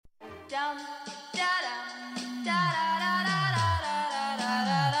This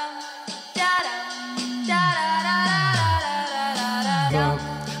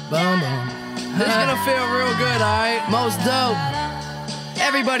is gonna feel real good, alright? Most dope.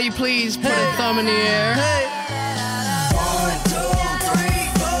 Everybody please put a thumb in the air. Hey. 1, 2, 3,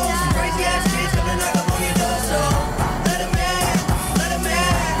 4. Some crazy ass kids coming like up on your door, so let 'em in, let 'em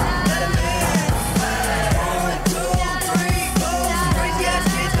in, let 'em in. 1, 2, 3, 4. Some crazy ass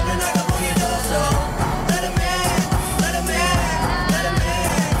kids coming like up on your door, so let 'em in, let 'em in, let 'em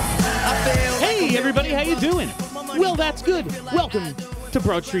in. I feel Hey everybody, how you doing? Well, that's good. Welcome to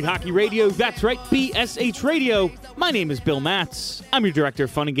Broad Street Hockey Radio. That's right, BSH Radio. My name is Bill Matz. I'm your director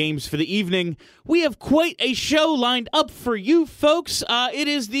of fun and games for the evening. We have quite a show lined up for you folks. It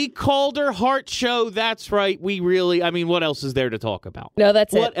is the Calder Hart Show. That's right. What else is there to talk about? No,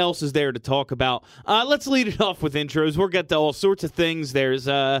 that's What else is there to talk about? Let's lead it off with intros. We'll get to all sorts of things. There's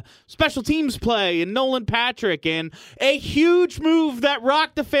special teams play and Nolan Patrick and a huge move that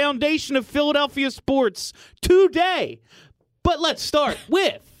rocked the foundation of Philadelphia sports today. But let's start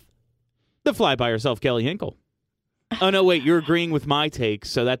with the fly-by-yourself, Kelly Hinkle. Oh, no, wait, you're agreeing with my take,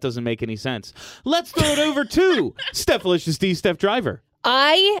 so that doesn't make any sense. Let's throw it over to Steph-Licious D, Steph Driver.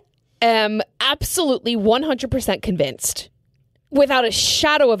 I am absolutely 100% convinced, without a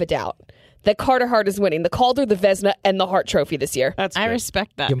shadow of a doubt, that Carter Hart is winning the Calder, the Vezina, and the Hart Trophy this year. That's good. I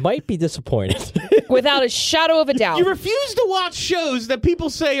respect that. You might be disappointed. Without a shadow of a doubt. You refuse to watch shows that people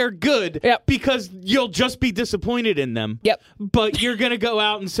say are good because you'll just be disappointed in them. Yep. But you're going to go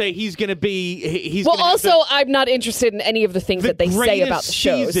out and say he's going to be... I'm not interested in any of the things that they say about the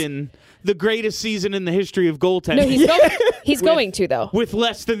shows. The greatest season in the history of goaltending. No, he's going to, though. With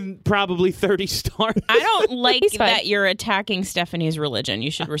less than probably 30 stars. I don't like that you're attacking Stephanie's religion.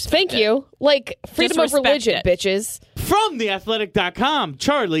 You should respect Thank you. Like, freedom of religion, bitches. From theathletic.com,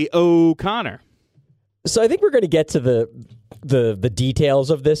 Charlie O'Connor. So I think we're going to get to the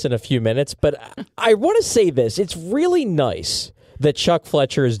details of this in a few minutes, but I want to say this. It's really nice that Chuck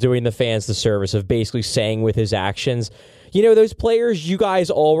Fletcher is doing the fans the service of basically saying with his actions, you know, those players you guys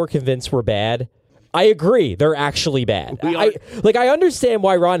all were convinced were bad. I agree. They're actually bad. I understand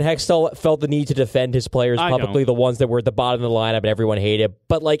why Ron Hextall felt the need to defend his players publicly, the ones that were at the bottom of the lineup and everyone hated.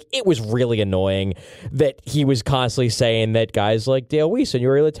 But, it was really annoying that he was constantly saying that guys like Dale Weiss and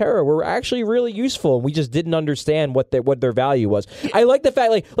Yuri Laterra were actually really useful, and we just didn't understand what their value was. I like the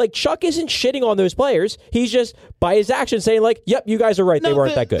fact, Chuck isn't shitting on those players. He's just, by his actions, saying, yep, you guys are right. They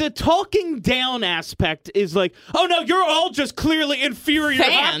weren't that good. The talking down aspect is oh, no, you're all just clearly inferior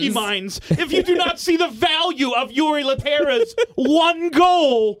hockey minds. If you do not see the value of Yuri Laterra's one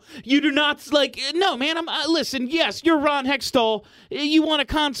goal, you do not no, man. Listen. Yes, you're Ron Hextall. You want a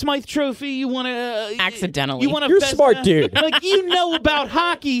Conn Smythe Trophy. You want to accidentally. You're a smart dude. You know about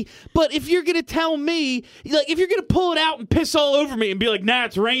hockey, but if you're gonna tell me, if you're gonna pull it out and piss all over me and be nah,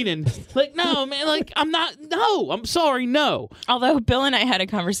 it's raining. No, man. I'm not. No, I'm sorry. No. Although Bill and I had a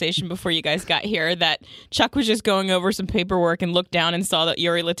conversation before you guys got here that Chuck was just going over some paperwork and looked down and saw that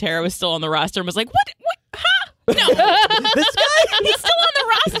Yuri Laterra was still on the roster and was like, What? Huh? No. This guy? He's still on the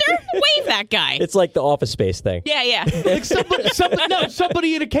roster? Wave that guy. It's like the Office Space thing. Yeah.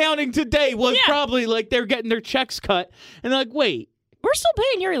 Somebody in accounting today was probably they're getting their checks cut, and they're wait. We're still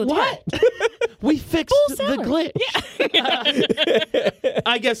paying Yuri Laterra. What? We fixed the glitch. Yeah.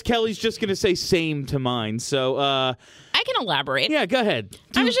 I guess Kelly's just going to say same to mine, so... I can elaborate. Yeah, go ahead.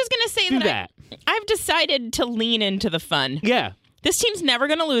 I was just going to say that I've decided to lean into the fun. Yeah. This team's never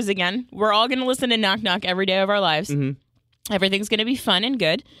going to lose again. We're all going to listen to Knock Knock every day of our lives. Mm-hmm. Everything's going to be fun and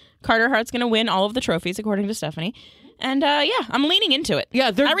good. Carter Hart's going to win all of the trophies, according to Stephanie. And, I'm leaning into it.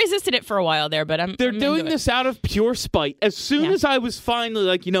 Yeah, I resisted it for a while there, but They're doing this out of pure spite. As soon as I was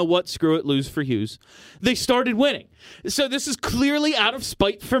finally you know what, screw it, lose for Hughes, they started winning. So this is clearly out of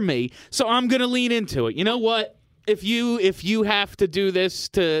spite for me, so I'm going to lean into it. You know what? If you have to do this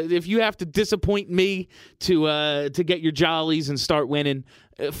if you have to disappoint me to get your jollies and start winning,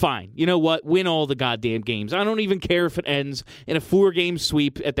 fine. You know what? Win all the goddamn games. I don't even care if it ends in a 4-game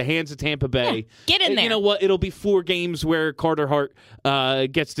sweep at the hands of Tampa Bay. Get in there. You know what? It'll be 4 games where Carter Hart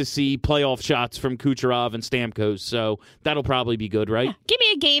gets to see playoff shots from Kucherov and Stamkos, so that'll probably be good, right? Yeah. Give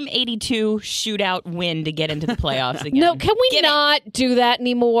me a Game 82 shootout win to get into the playoffs again. No, can we not do that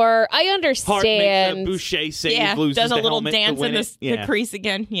anymore? I understand. Hart makes a Boucher save, loses does a the little helmet dance to win in the crease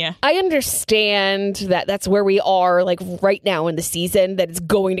again. Yeah. I understand that that's where we are, right now in the season, that it's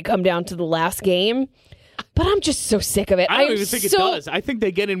going to come down to the last game. But I'm just so sick of it. I don't am even think it so- does. I think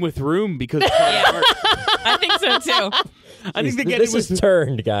they get in with room because I think so too. I think they get This in with is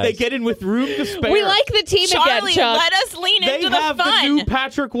turned, guys. they get in with room to spare. We like the team Charlie, again, Chuck. let us lean They into the have fun. the new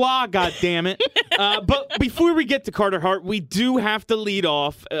Patrick Waugh, goddammit. But before we get to Carter Hart, we do have to lead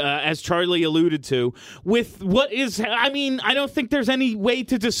off, as Charlie alluded to, with what is, I mean, I don't think there's any way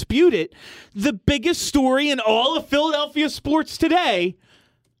to dispute it. The biggest story in all of Philadelphia sports today,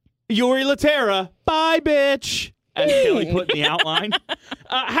 Yuri Laterra, bye, bitch. As Kelly put in the outline.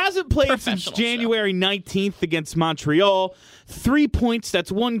 Hasn't played since Professional January 19th against Montreal. 3 points, that's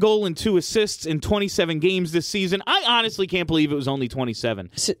 1 goal and 2 assists in 27 games this season. I honestly can't believe it was only 27.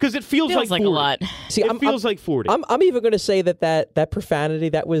 Because it feels like 40. a lot. See, It feels like 40. I'm even going to say that profanity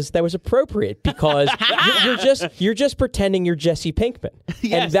that was appropriate because you're just pretending you're Jesse Pinkman,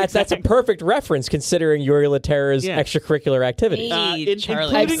 Yes, and that's a exactly. perfect reference considering Yuri Laterra's Yeah. extracurricular activities. Hey,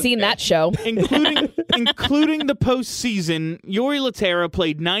 Charlie. I've including- seen that show. including the postseason, Yuri Laterra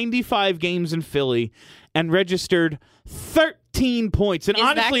played 95 games in Philly and registered 13 points. And Is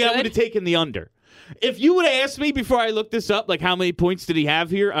that honestly, I good? would have taken the under. If you would have asked me before I looked this up, like how many points did he have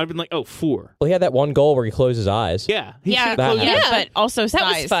here, I'd have been like, 4. Well, he had that one goal where he closed his eyes. Yeah. He Yeah, should have closed, Yeah. Yeah. but also size.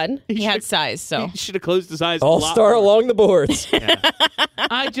 That was fun. He had size, so. he should have closed his eyes. a All lot star more. along the boards.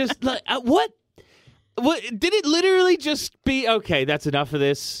 I just, like, what? Did it literally just be, okay, that's enough of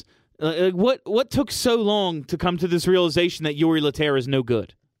this? What took so long to come to this realization that Yuri Laterra is no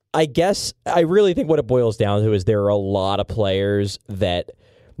good? I guess I really think what it boils down to is there are a lot of players that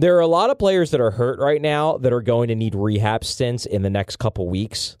are hurt right now that are going to need rehab stints in the next couple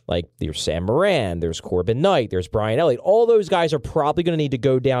weeks. Like there's Sam Moran, there's Corbin Knight, there's Brian Elliott. All those guys are probably going to need to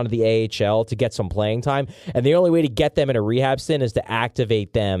go down to the AHL to get some playing time. And the only way to get them in a rehab stint is to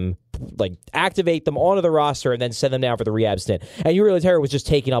activate them onto the roster and then send them down for the rehab stint. And Yuri Laterra was just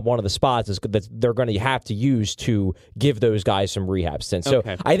taking up one of the spots that they're going to have to use to give those guys some rehab stints. So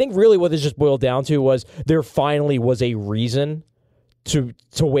Okay. I think really what this just boiled down to was there finally was a reason to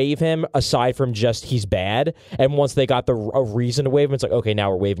waive him aside from just he's bad. And once they got a reason to waive him, it's like, okay,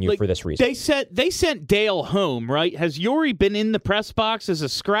 now we're waiving you for this reason. They sent Dale home, right? Has Yuri been in the press box as a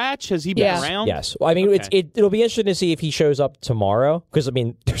scratch? Has he been Yeah. around? Yes. Well, I mean, Okay. it'll be interesting to see if he shows up tomorrow because, I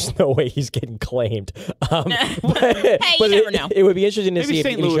mean, there's no way he's getting claimed. But you never know. It would be interesting to Maybe see if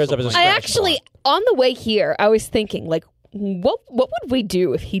St. he Louis shows up will as a play. I scratch actually, tomorrow. on the way here, I was thinking, like, what would we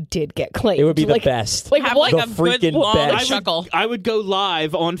do if he did get claimed? It would be the like, best. Like, Have what? like The a good freaking long best. chuckle. I would go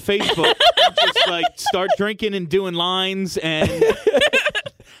live on Facebook and just like start drinking and doing lines and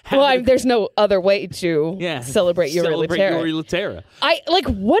There's no other way to celebrate Yuri Laterra. Yuri Laterra.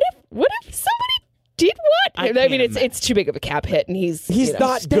 What if somebody did what? I I mean, can't it's imagine. it's too big of a cap hit, and he's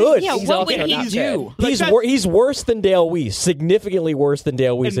not good. Yeah, He's what also would he not do? Like He's that- he's worse than Dale Weiss, significantly worse than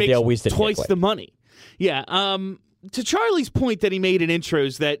Dale Weiss. and And Dale Weiss makes didn't twice get the played. money. Yeah. To Charlie's point that he made in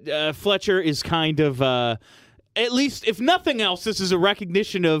intros, that Fletcher is kind of, at least if nothing else, this is a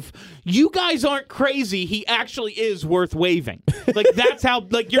recognition of you guys aren't crazy. He actually is worth waiving. Like that's how.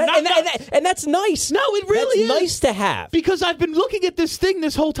 Like you're and that's nice. No, it really That's is. nice to have. Because I've been looking at this thing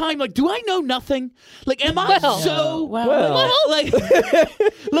this whole time. Like, do I know nothing? Like, am I Well- so Well. like,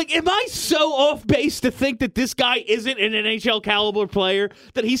 like, am I so off base to think that this guy isn't an NHL caliber player?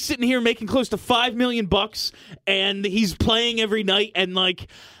 That he's sitting here making close to $5 million and he's playing every night and like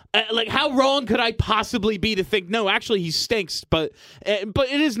how wrong could I possibly be to think no? Actually, he stinks. But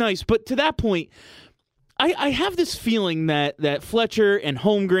it is nice. But to that point. I have this feeling that Fletcher and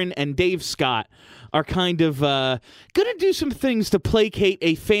Holmgren and Dave Scott are kind of going to do some things to placate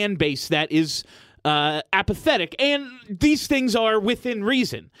a fan base that is apathetic, and these things are within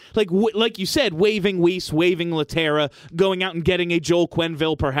reason. Like you said, waiving Weiss, waiving Laterra, going out and getting a Joel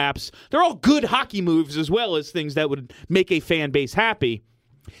Quenneville, perhaps. They're all good hockey moves as well as things that would make a fan base happy.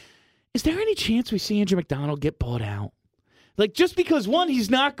 Is there any chance we see Andrew McDonald get bought out? Like, just because, one, he's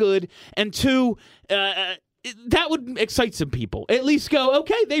not good, and two, that would excite some people. At least go,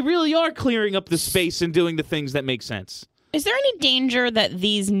 okay, they really are clearing up the space and doing the things that make sense. Is there any danger that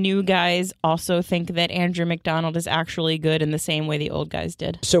these new guys also think that Andrew McDonald is actually good in the same way the old guys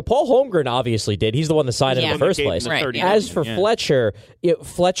did? So Paul Holmgren obviously did. He's the one that signed him Yeah. in the first Gave him place. the Right. 30 As for million, yeah.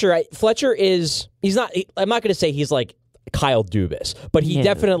 Fletcher, Fletcher is he's not. I'm not going to say he's like Kyle Dubas, but he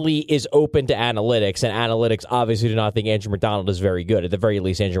definitely is open to analytics, and analytics obviously do not think Andrew McDonald is very good. At the very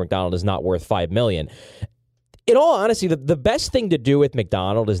least, Andrew McDonald is not worth $5 million. in all honesty, the best thing to do with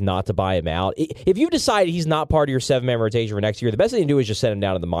McDonald is not to buy him out. If you decide he's not part of your 7-man rotation for next year, the best thing to do is just send him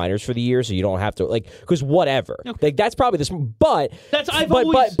down to the minors for the year, so you don't have to because whatever. Okay. Like that's probably this. But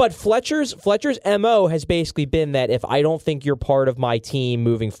Fletcher's MO has basically been that if I don't think you're part of my team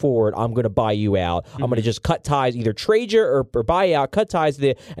moving forward, I'm going to buy you out. I'm going to just cut ties, either trade you or buy you out, cut ties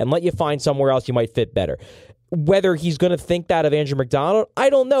and let you find somewhere else you might fit better. Whether he's going to think that of Andrew McDonald, I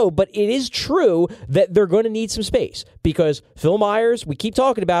don't know. But it is true that they're going to need some space because Phil Myers, we keep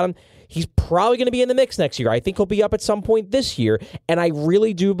talking about him, he's probably going to be in the mix next year. I think he'll be up at some point this year. And I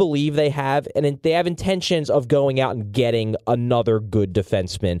really do believe they have intentions of going out and getting another good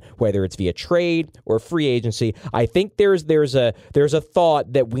defenseman, whether it's via trade or free agency. I think there's a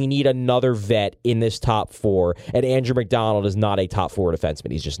thought that we need another vet in this top 4, and Andrew McDonald is not a top 4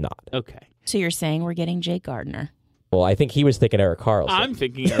 defenseman. He's just not. Okay. So you're saying we're getting Jake Gardner? Well, I think he was thinking Erik Karlsson. I'm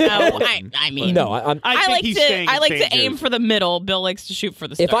thinking. I mean, no, I like to aim for the middle. Bill likes to shoot for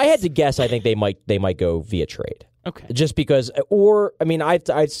the stars. If I had to guess, I think they might go via trade. Okay. Just because,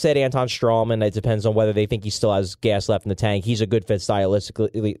 I've said Anton Strawman. It depends on whether they think he still has gas left in the tank. He's a good fit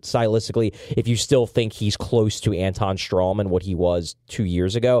stylistically. If you still think he's close to Anton Strawman, what he was 2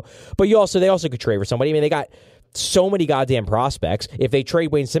 years ago, but they also could trade for somebody. I mean, they got so many goddamn prospects. If they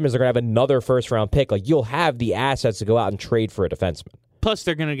trade Wayne Simmons, they're going to have another first-round pick. Like, you'll have the assets to go out and trade for a defenseman. Plus,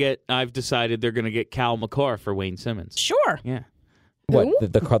 I've decided they're going to get Cal McCarr for Wayne Simmons. Sure. Yeah. What,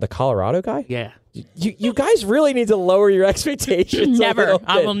 the Colorado guy? Yeah. You guys really need to lower your expectations. Never.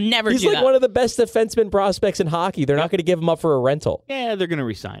 I will never do that. He's like one of the best defenseman prospects in hockey. They're not going to give him up for a rental. Yeah, they're going to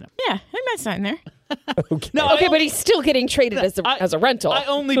re-sign him. Yeah, I might sign there. Okay, but he's still getting traded as a rental. I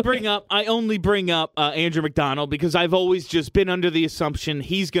only bring up Andrew McDonald because I've always just been under the assumption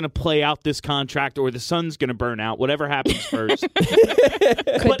he's going to play out this contract or the sun's going to burn out, whatever happens first.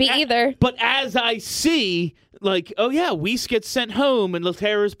 Could be either. But as I see, Weiss gets sent home and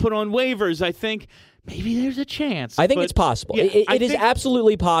Laterra's put on waivers, I think maybe there's a chance. I think it's possible. Yeah, it is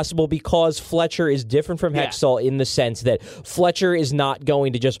absolutely possible because Fletcher is different from Hextall in the sense that Fletcher is not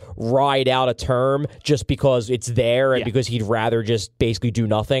going to just ride out a term just because it's there and because he'd rather just basically do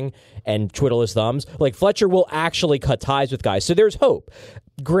nothing and twiddle his thumbs. Like, Fletcher will actually cut ties with guys. So there's hope.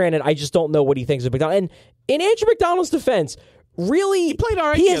 Granted, I just don't know what he thinks of McDonald. And in Andrew McDonald's defense, really, he played all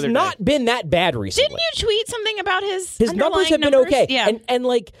right. He has not been that bad recently. Didn't you tweet something about his numbers have been okay? Yeah. And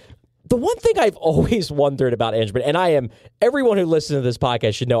the one thing I've always wondered about Andrew, and everyone who listens to this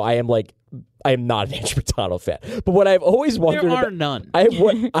podcast should know I am not an Andrew McDonald fan. But what I've always wondered there are none.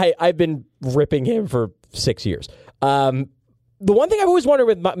 I've been ripping him for 6 years. The one thing I've always wondered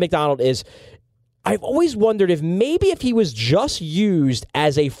with McDonald is I've always wondered if he was just used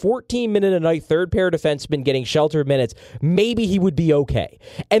as a 14-minute-a-night third-pair defenseman getting sheltered minutes, maybe he would be okay.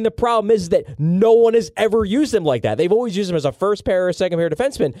 And the problem is that no one has ever used him like that. They've always used him as a first-pair or second-pair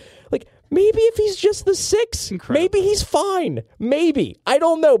defenseman. Like, maybe if he's just the 6, maybe he's fine. Maybe. I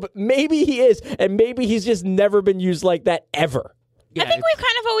don't know, but maybe he is, and maybe he's just never been used like that ever. Yeah, I think we've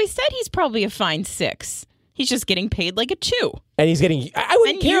kind of always said he's probably a fine 6. He's just getting paid like a 2. And he's getting... I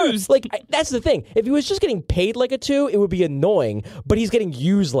wouldn't care. Used. That's the thing. If he was just getting paid like a 2, it would be annoying. But he's getting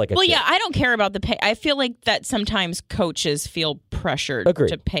used like a 2. Well, yeah, I don't care about the pay. I feel like that sometimes coaches feel pressured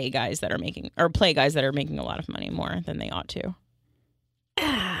to pay guys that are play guys that are making a lot of money more than they ought to.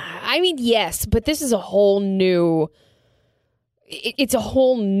 I mean, yes, but this is a whole new... It's a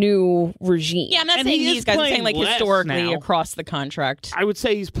whole new regime. Yeah, I'm not saying these guys. I'm saying historically now. Across the contract. I would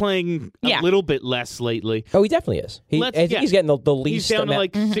say he's playing a little bit less lately. Oh, he definitely is. I think he's getting the least. He's down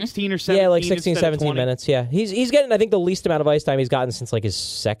to 16 or 17. Yeah, 16, 17 minutes. Yeah, he's getting I think the least amount of ice time he's gotten since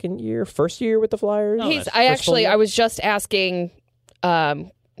his first year with the Flyers. I was just asking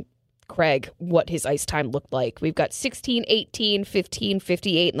Craig what his ice time looked like. We've got 16, 18, 15,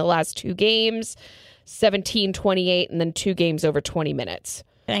 58 in the last 2 games. 17, 28, and then 2 games over 20 minutes.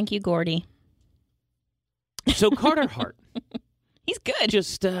 Thank you, Gordy. So Carter Hart. He's good.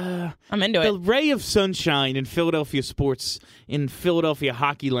 Just, I'm into it. The ray of sunshine in Philadelphia sports, in Philadelphia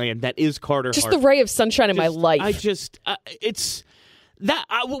hockey land, that is Carter Hart. Just the ray of sunshine in my life. It's... That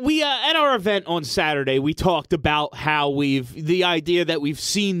we at our event on Saturday, we talked about how the idea that we've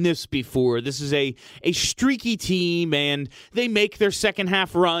seen this before. This is a streaky team, and they make their second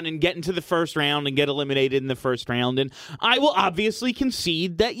half run and get into the first round and get eliminated in the first round. And I will obviously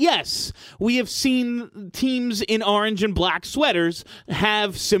concede that yes, we have seen teams in orange and black sweaters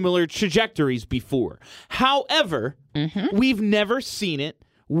have similar trajectories before. However, we've never seen it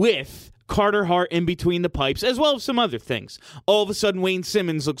with Carter Hart in between the pipes, as well as some other things. All of a sudden, Wayne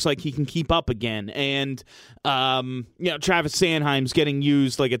Simmons looks like he can keep up again, and Travis Sanheim's getting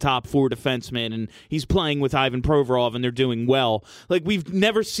used like a top 4 defenseman, and he's playing with Ivan Provorov, and they're doing well. Like, we've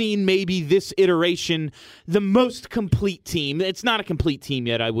never seen maybe this iteration the most complete team. It's not a complete team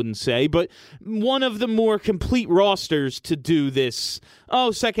yet, I wouldn't say, but one of the more complete rosters to do this.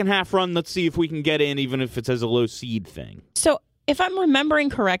 Second half run. Let's see if we can get in, even if it's as a low seed thing. So, if I'm remembering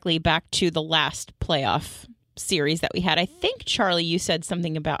correctly, back to the last playoff series that we had, I think, Charlie, you said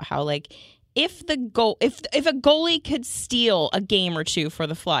something about how, like, if a goalie could steal a game or two for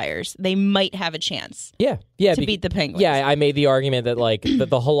the Flyers, they might have a chance. Yeah, to beat the Penguins. Yeah, I made the argument that, like, the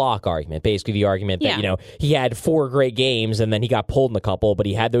Halak argument, basically the argument that, he had 4 great games and then he got pulled in a couple, but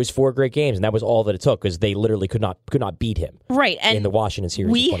he had those 4 great games, and that was all that it took because they literally could not beat him. Right, and in the Washington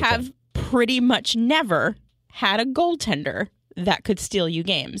series. We have pretty much never had a goaltender that could steal you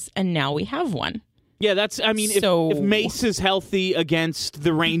games, and now we have one. Yeah, if Mace is healthy against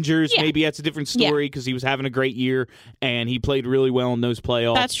the Rangers, maybe that's a different story because he was having a great year and he played really well in those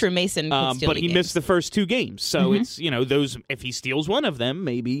playoffs. That's true, Mason could steal but he games. missed the first 2 games, so it's those. If he steals one of them,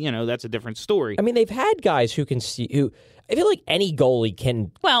 maybe that's a different story. I mean, they've had guys who can who. I feel like any goalie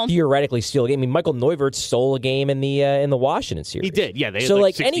can theoretically steal a game. I mean, Michael Neuvirth stole a game in the Washington series. He did, yeah. They had so,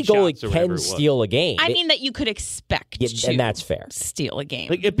 like any goalie can steal a game. I mean, that you could expect to and that's fair. Steal a game.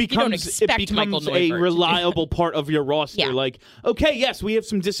 Like, it becomes a reliable part of your roster. Yeah. Like, okay, yes, we have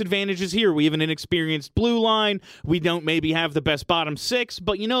some disadvantages here. We have an inexperienced blue line. We don't maybe have the best bottom 6,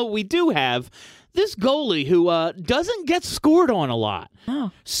 but we do have this goalie who doesn't get scored on a lot.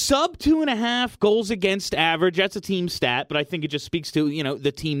 Sub 2.5 goals against average. That's a team stat, but I think it just speaks to,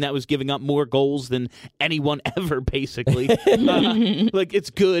 the team that was giving up more goals than anyone ever, basically. It's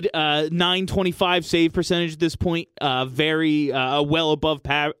good. 925 save percentage at this point. Very well above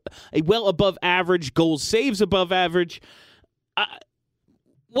average. Goals saves above average.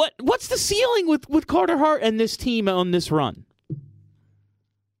 What's the ceiling with Carter Hart and this team on this run?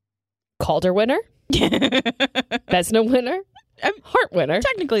 Calder winner, Vezina winner, Hart winner.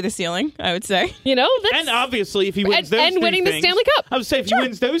 Technically the ceiling, I would say. And obviously, if he wins those and 3 winning things, the Stanley Cup. I would say if he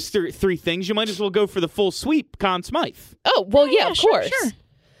wins those 3 things, you might as well go for the full sweep, Conn Smythe. Oh, well, yeah, of course. Sure.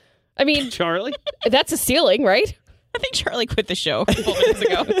 I mean, Charlie? That's a ceiling, right? I think Charlie quit the show a couple minutes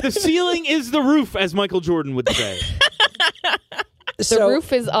ago. The ceiling is the roof, as Michael Jordan would say. The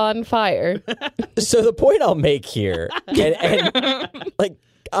roof is on fire. So the point I'll make here, and like,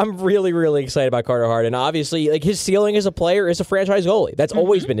 I'm really, really excited about Carter Hart, and obviously, like, his ceiling as a player is a franchise goalie. That's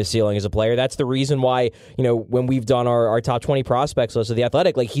always been his ceiling as a player. That's the reason why, when we've done our top 20 prospects list of The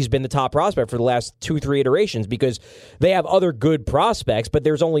Athletic, like, he's been the top prospect for the last 2-3 iterations because they have other good prospects, but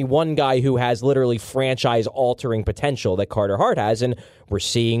there's only one guy who has literally franchise-altering potential that Carter Hart has, and we're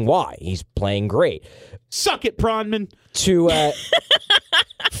seeing why. He's playing great. Suck it, Pronman.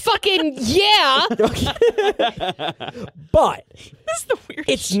 Fucking yeah. But That's the weirdest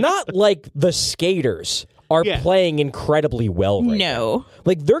it's not like the skaters are playing incredibly well right now.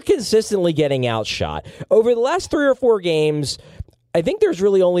 Like, they're consistently getting outshot. Over the last 3 or 4 games, I think there's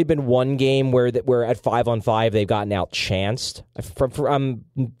really only been one game where at 5-on-5 they've gotten outchanced. I'm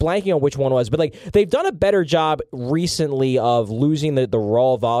blanking on which one it was, but like, they've done a better job recently of losing the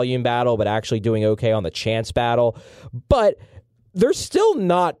raw volume battle, but actually doing okay on the chance battle. But they're still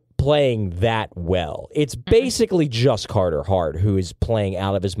not playing that well. It's basically just Carter Hart who is playing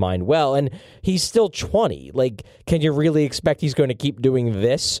out of his mind well, and he's still 20. Like, can you really expect he's going to keep doing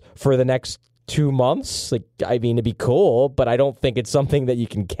this for the next 2 months? Like, I mean, it'd be cool, but I don't think it's something that you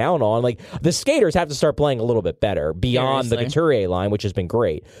can count on. Like, the skaters have to start playing a little bit better beyond the Couturier line, which has been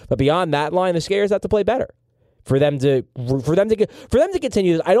great. But beyond that line, the skaters have to play better. For them to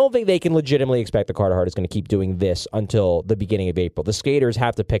continue this, I don't think they can legitimately expect that Carter Hart is going to keep doing this until the beginning of April. The skaters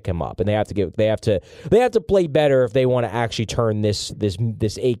have to pick him up, and they have to play better if they want to actually turn this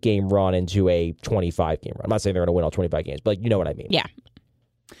 8-game run into a 25-game run. I'm not saying they're going to win all 25 games, but, like, you know what I mean. Yeah.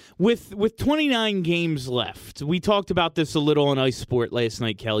 With 29 games left, we talked about this a little on Ice Sport last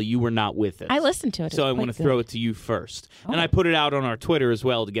night, Kelly. You were not with us. I listened to it. So I want to throw it to you first. And I put it out on our Twitter as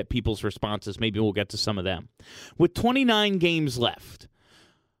well to get people's responses. Maybe we'll get to some of them. With 29 games left,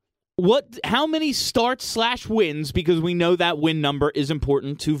 how many starts/wins, because we know that win number is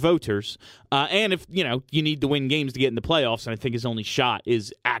important to voters, and if you need to win games to get in the playoffs, and I think his only shot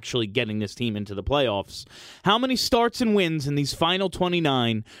is actually getting this team into the playoffs, how many starts and wins in these final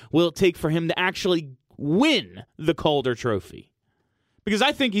 29 will it take for him to actually win the Calder Trophy? Because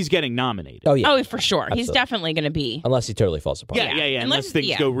I think he's getting nominated. Oh, yeah. Oh, for sure. Absolutely. He's definitely going to be. Unless he totally falls apart. Yeah. Unless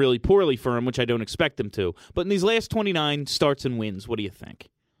things go really poorly for him, which I don't expect him to. But in these last 29 starts and wins, what do you think?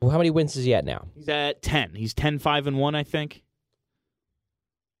 Well, how many wins is he at now? He's at 10. He's 10-5-1, I think.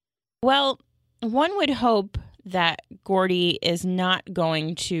 Well, one would hope that Gordy is not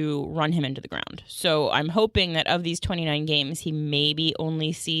going to run him into the ground. So I'm hoping that of these 29 games, he maybe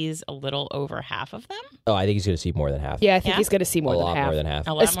only sees a little over half of them. Oh, I think he's going to see more than half. Yeah, I think he's going to see a more than lot half. more than half.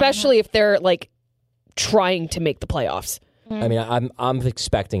 A lot Especially if they're like trying to make the playoffs. I mean, I'm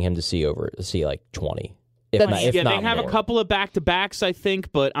expecting him to see like 20. If That's- not, Yeah, not they have more. a couple of back-to-backs, I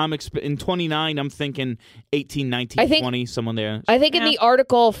think, but I'm in 29, I'm thinking 18, 19, I think- 20, someone there. I think in the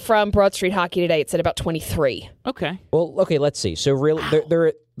article from Broad Street Hockey today, it said about 23. Okay. Well, okay, let's see. So really,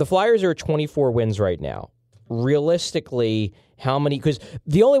 the Flyers are at 24 wins right now. Realistically, how many? Because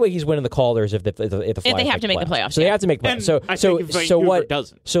the only way he's winning the Calder is if the Flyers they have to make the playoffs, So they yeah. have to make the playoffs. And So I so think if so Vancouver what?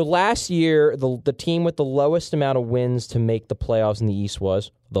 doesn't. So last year, the team with the lowest amount of wins to make the playoffs in the East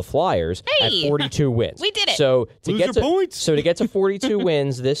was the Flyers Hey! at 42 wins. We did it. So to Lose get your to points. so to get to 42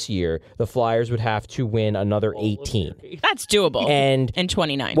 wins this year, the Flyers would have to win another 18. That's doable. And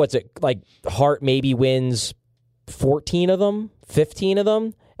 29. what's it like? Hart maybe wins 14 of them, 15 of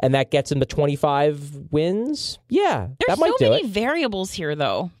them, and that gets him to 25 wins. Yeah, There's that might so do many it. variables here,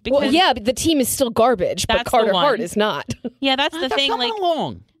 though. Because, Well, yeah, but the team is still garbage, but That's the Carter one. Hart is not. Yeah, that's the They're thing. coming Like,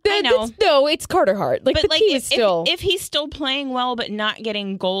 along. I know. No, it's Carter Hart. Like, but the like, team is still... if he's still playing well, but not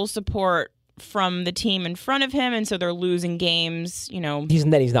getting goal support from the team in front of him, and so they're losing games, you know. He's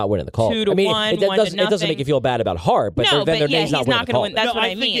not winning the call. 2-1, I mean, 1 it to doesn't nothing. make you feel bad about Hart, but No, then but yeah, he's not he's winning not the gonna call. win. That's no, what I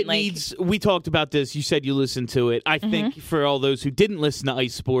think mean, it like- needs. We talked about this. You said you listened to it. I think for all those who didn't listen to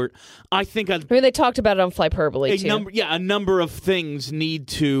Ice Sport, I think I mean, they talked about it on Flyperbole, too. a number of things need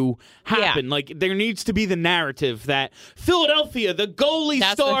to happen. Like there needs to be the narrative that Philadelphia, the goalie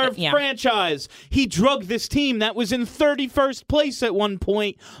That's the star thing, yeah. franchise, he drugged this team that was in 31st place at one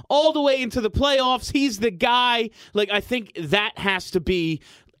point all the way into the playoffs. He's the guy. Like I think that has to be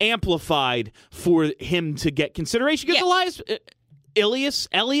amplified for him to get consideration. Because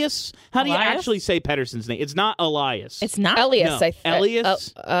Elias, how do you Elias? actually say Pedersen's name? It's not Elias. It's not. Elias, No, I think.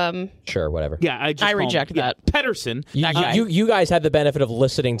 Elias? Sure, whatever. Yeah, I I reject that. Pedersen. You guys had the benefit of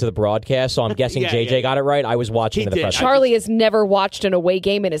listening to the broadcast, so I'm guessing Yeah, JJ yeah. got it right. I was watching He the did. press. Charlie has never watched an away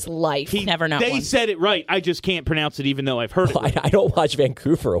game in his life. Never not They one. said it right. I just can't pronounce it, even though I've heard it. I don't watch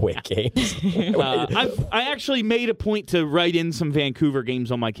Vancouver away games. I actually made a point to write in some Vancouver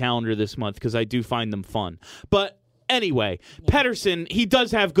games on my calendar this month because I do find them fun. But anyway, Pedersen, he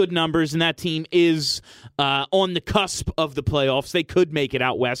does have good numbers, and that team is on the cusp of the playoffs. They could make it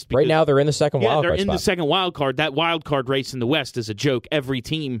out west. Right now, they're in the second wild they're card in spot. the second wild card. That wild card race in the West is a joke. Every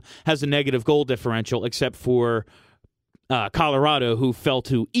team has a negative goal differential except for Colorado, who fell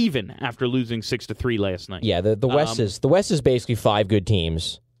to even after losing 6-3 last night. Yeah, the West is basically 5 good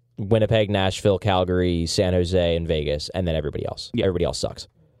teams: Winnipeg, Nashville, Calgary, San Jose, and Vegas, and then everybody else. Yeah. Everybody else sucks.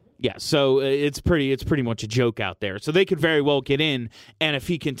 Yeah, so it's pretty much a joke out there. So they could very well get in, and if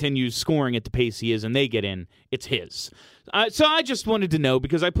he continues scoring at the pace he is, and they get in, it's his. So I just wanted to know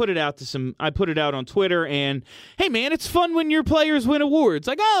because I put it out on Twitter, and hey man, it's fun when your players win awards.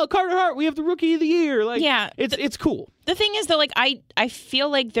 Like, oh, Carter Hart, we have the Rookie of the Year. Like, Yeah, it's cool. The thing is, though, like I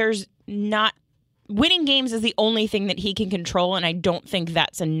feel like there's not winning games is the only thing that he can control, and I don't think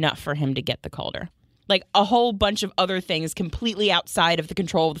that's enough for him to get the Calder. Like a whole bunch of other things completely outside of the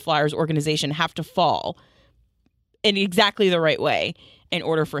control of the Flyers organization have to fall in exactly the right way in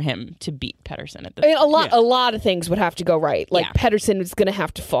order for him to beat Pedersen at the I mean, a lot of things would have to go right. Like Yeah. Pedersen is going to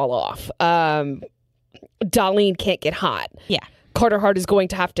have to fall off. Dahlin can't get hot. Yeah. Carter Hart is going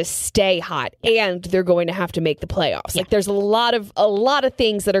to have to stay hot, and they're going to have to make the playoffs. Like there's a lot of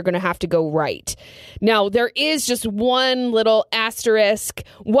things that are going to have to go right. Now there is just one little asterisk.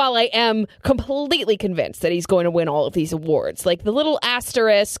 While I am completely convinced that he's going to win all of these awards, like the little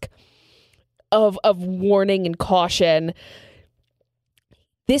asterisk of warning and caution.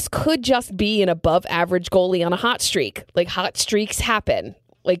 This could just be an above average goalie on a hot streak. Like hot streaks happen.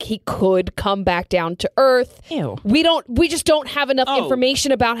 Like he could come back down to earth. Ew. We just don't have enough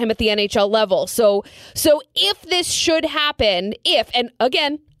information about him at the NHL level. So if this should happen, and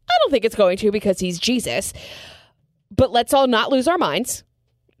again, I don't think it's going to because he's Jesus, but let's all not lose our minds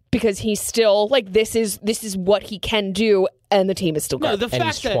because he's still like this is what he can do, and the team is still No, good. the And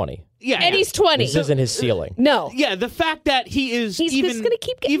fact he's that 20. And he's 20. This isn't his ceiling. No. Yeah, the fact that he is He's even just gonna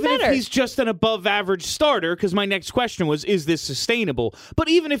keep getting even better. if he's just an above average starter, because my next question was, is this sustainable? But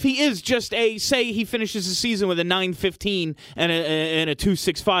even if he is just say he finishes the season with a 9.15 and a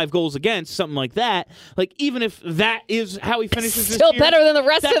 2.65 goals against, something like that, like even if that is how he finishes this Still year, better than the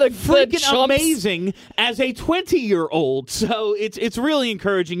rest that's of the freaking chumps. amazing as a 20-year-old. So it's really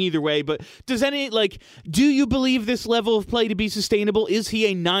encouraging either way. But do you believe this level of play play to be sustainable? Is he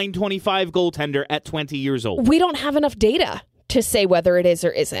a 925 goaltender at 20 years old? We don't have enough data to say whether it is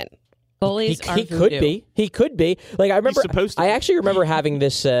or isn't. Bullies are He could be. He could be. Like I remember. supposed to I be. actually remember having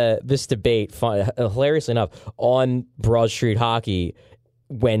this this debate, hilariously enough, on Broad Street Hockey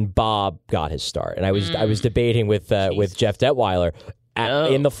when Bob got his start, and I was debating with Jeff Detweiler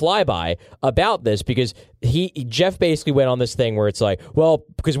in the flyby about this because Jeff basically went on this thing where it's like, well,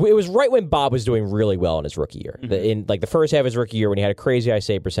 because it was right when Bob was doing really well in his rookie year, in like the first half of his rookie year when he had a crazy high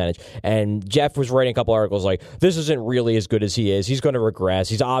save percentage, and Jeff was writing a couple articles like, this isn't really as good as he is. He's going to regress.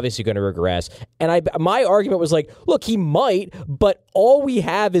 He's obviously going to regress. And my argument was like, look, he might, but all we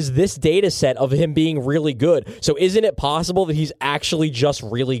have is this data set of him being really good. So isn't it possible that he's actually just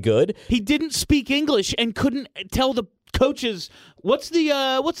really good? He didn't speak English and couldn't tell the coaches what's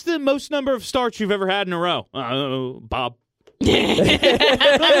the most number of starts you've ever had in a row. Bob. Of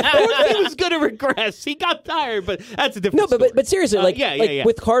course he was going to regress. He got tired, but that's a different story. But seriously,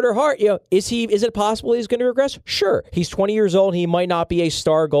 with Carter Hart, is it possible he's going to regress? Sure. He's 20 years old. He might not be a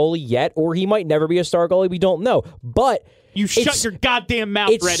star goalie yet, or he might never be a star goalie. We don't know. But you shut your goddamn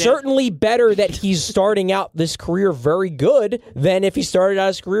mouth, It's certainly better that he's starting out this career very good than if he started out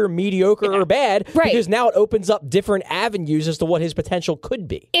his career mediocre or bad. Right. Because now it opens up different avenues as to what his potential could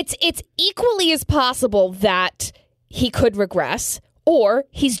be. It's equally as possible that he could regress or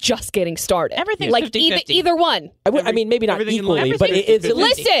he's just getting started. Everything's like 50-50. either one. I mean, maybe not everything in equally, life but is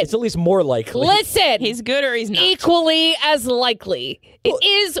it's at least more likely. Listen. He's good or he's not. Equally as likely. It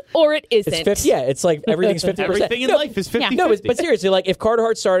is or it isn't. It's 50. Yeah, it's like everything's 50%. Everything in life is 50-50. No, but seriously, like if Carter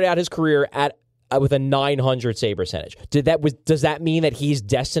Hart started out his career at with a 900 save percentage, does that mean that he's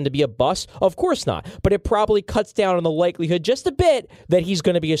destined to be a bust? Of course not. But it probably cuts down on the likelihood just a bit that he's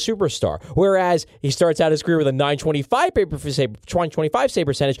going to be a superstar. Whereas he starts out his career with a 925 save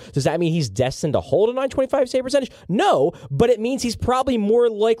percentage, does that mean he's destined to hold a 925 save percentage? No, but it means he's probably more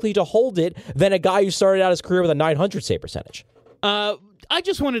likely to hold it than a guy who started out his career with a 900 save percentage. I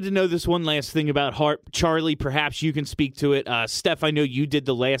just wanted to know this one last thing about Hart. Charlie, perhaps you can speak to it. Steph, I know you did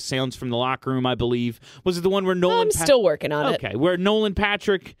the last Sounds from the Locker Room, I believe. Was it the one where Nolan... I'm still working on it. Okay, where Nolan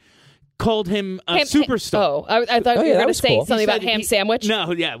Patrick called him a superstar. I thought you were going to say cool. something about He said ham sandwich.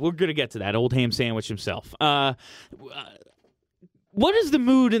 No, yeah, we're going to get to that. Old ham sandwich himself. What is the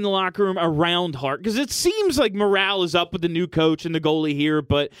mood in the locker room around Hart? Because it seems like morale is up with the new coach and the goalie here,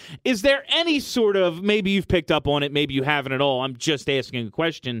 but is there any sort of, maybe you've picked up on it, maybe you haven't at all, I'm just asking a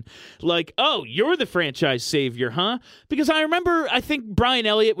question, like, oh, you're the franchise savior, huh? Because I remember, I think Brian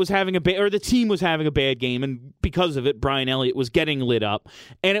Elliott was having or the team was having a bad game, and because of it, Brian Elliott was getting lit up.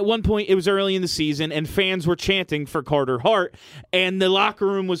 And at one point, it was early in the season, and fans were chanting for Carter Hart, and the locker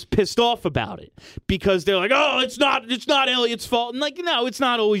room was pissed off about it because they're like, oh, it's not Elliott's fault. And like, no, it's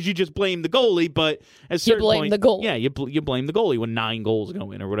not always you just blame the goalie, but at a certain blame point, the goalie. Yeah, you blame the goalie when 9 goals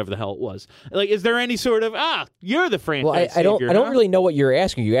go in or whatever the hell it was. Like, is there any sort of you're the franchise Well, savior, I don't huh? really know what you're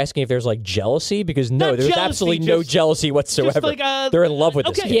asking. You're asking if there's like jealousy because no, Not there's jealousy, absolutely no just- jealousy whatsoever. just like, They're in love with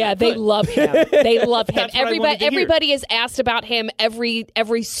this okay. guy. Yeah, they love him. They love him. That's what I wanted to hear. Everybody is asked about him every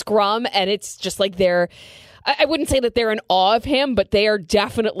scrum, and it's just like I wouldn't say that they're in awe of him, but they are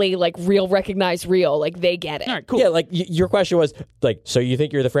definitely like real, recognized real. Like they get it. All right, cool. Yeah, like your question was like, so you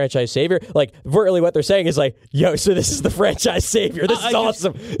think you're the franchise savior? Like, really, what they're saying is like, yo, so this is the franchise savior. This is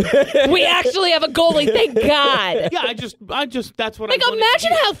awesome. We actually have a goalie. Thank God. Yeah, I just that's what Like, I wanted to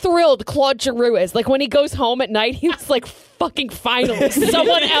imagine hear. how thrilled Claude Giroux is. Like, when he goes home at night, he was like, fucking finally,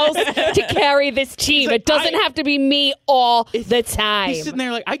 someone else to carry this team. like, It doesn't have to be me all the time. He's sitting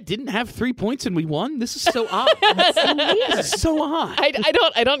there like, I didn't have 3 points and we won? This is so odd. This is so odd.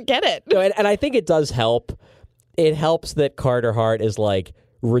 I don't get it. No, and I think it does help. It helps that Carter Hart is like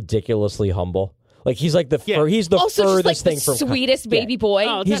ridiculously humble. Like he's like he's the Also, furthest just like thing the from sweetest baby boy.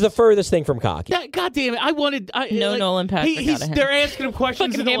 Oh, He's the furthest thing from cocky. God damn it! Nolan Patrick out of him. They're asking him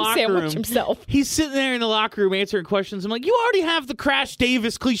questions Fucking in the ham locker sandwich room. himself. He's sitting there in the locker room answering questions. I'm like, you already have the Crash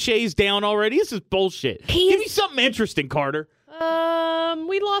Davis cliches down already. This is bullshit. Give me something interesting, Carter.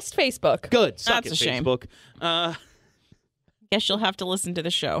 We lost Facebook. Good. Suck That's it, a shame. Facebook. Guess you'll have to listen to the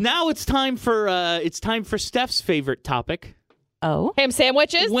show. Now it's time for Steph's favorite topic. Oh? Ham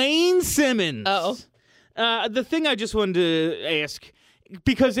sandwiches? Wayne Simmons. Oh. The thing I just wanted to ask,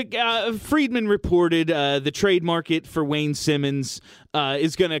 because Friedman reported the trade market for Wayne Simmons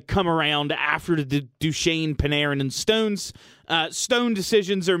is going to come around after the Duchesne, Panarin, and Stone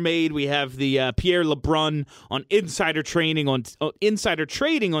decisions are made. We have the Pierre LeBrun on Insider Trading on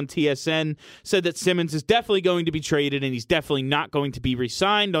TSN said that Simmons is definitely going to be traded and he's definitely not going to be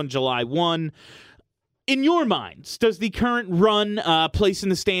re-signed on July 1. In your minds, does the current run, place in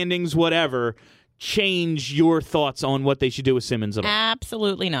the standings, whatever, change your thoughts on what they should do with Simmons at all?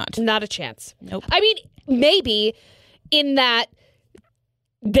 Absolutely not. Not a chance. Nope. I mean, maybe in that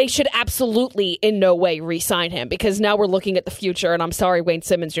they should absolutely in no way re-sign him, because now we're looking at the future, and I'm sorry, Wayne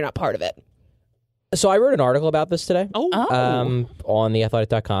Simmons, you're not part of it. So I wrote an article about this today. Oh. On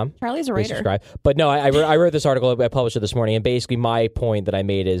theathletic.com. Charlie's a Please writer. subscribe. But no, I wrote this article. I published it this morning, and basically my point that I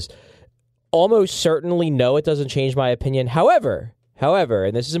made is almost certainly no, it doesn't change my opinion. However,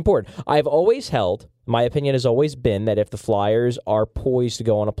 and this is important, I've always held, my opinion has always been that if the Flyers are poised to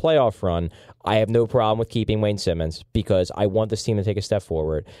go on a playoff run, I have no problem with keeping Wayne Simmons, because I want this team to take a step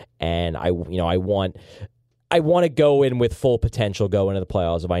forward, and I want to go in with full potential, go into the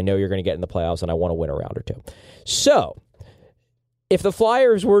playoffs if I know you're going to get in the playoffs and I want to win a round or two. So, if the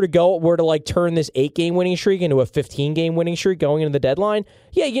Flyers were to like turn this 8-game winning streak into a 15-game winning streak going into the deadline,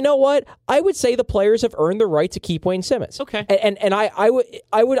 yeah, you know what? I would say the players have earned the right to keep Wayne Simmons. Okay. And I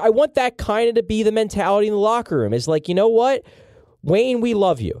want that kind of to be the mentality in the locker room. Is like, you know what? Wayne, we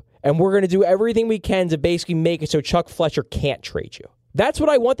love you, and we're going to do everything we can to basically make it so Chuck Fletcher can't trade you. That's what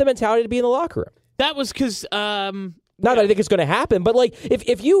I want the mentality to be in the locker room. That was because Not that I think it's going to happen, but like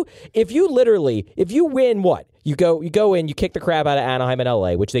if you win, what you go in, you kick the crap out of Anaheim and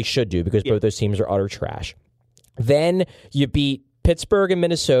LA, which they should do because both those teams are utter trash. Then you beat Pittsburgh and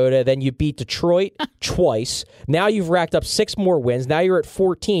Minnesota. Then you beat Detroit twice. Now you've racked up 6 more wins. Now you're at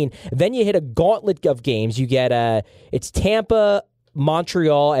 14. Then you hit a gauntlet of games. You get it's Tampa,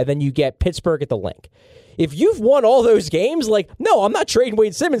 Montreal, and then you get Pittsburgh at the Link. If you've won all those games, like, no, I'm not trading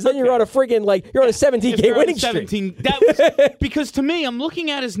Wayne Simmons. Then you're on a friggin' you're on a 17-game winning streak. That was, because to me, I'm looking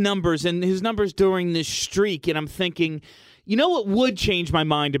at his numbers during this streak, and I'm thinking, you know what would change my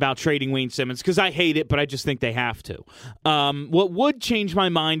mind about trading Wayne Simmons? Because I hate it, but I just think they have to. What would change my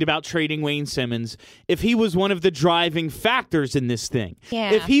mind about trading Wayne Simmons if he was one of the driving factors in this thing?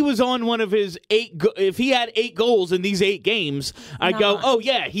 Yeah. If he was on one of his if he had 8 goals in these 8 games, I'd go, oh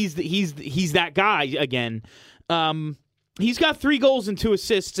yeah, he's that guy again. He's got 3 goals and 2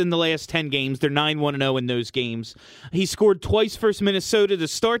 assists in the last 10 games. They're 9-1-0 in those games. He scored twice versus Minnesota to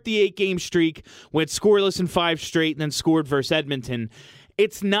start the 8-game streak, went scoreless in 5 straight, and then scored versus Edmonton.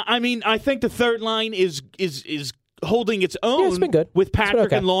 It's not. I mean, I think the third line is holding its own. Yeah, it's been good. With Patrick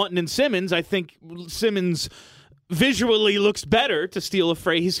okay. and Lawton and Simmons. I think Simmons visually looks better, to steal a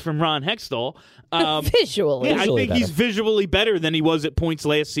phrase from Ron Hextall. Visually. Yeah, I Visually think better. he's visually better than he was at points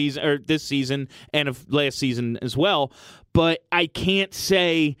last season or this season and of last season as well. But I can't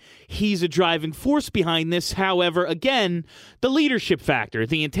say he's a driving force behind this. However, again, the leadership factor,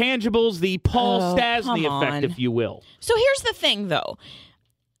 the intangibles, the Paul Stastny come effect, on. if you will. So here's the thing, though.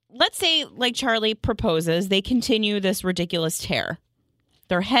 Let's say, like Charlie proposes, they continue this ridiculous tear.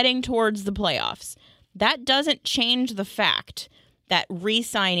 They're heading towards the playoffs. That doesn't change the fact that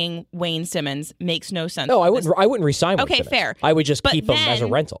re-signing Wayne Simmons makes no sense. No, I wouldn't resign Wayne Okay, Simmons. fair. I would just But keep him as a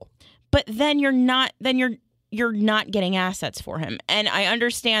then- rental. But then you're not getting assets for him. And I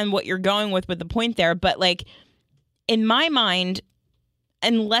understand what you're going with the point there, but like in my mind,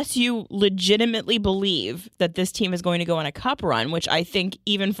 unless you legitimately believe that this team is going to go on a cup run, which I think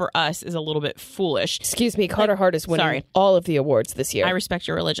even for us is a little bit foolish. Excuse me, Carter Hart is winning Sorry. all of the awards this year. I respect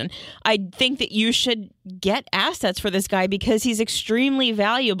your religion. I think that you should get assets for this guy because he's extremely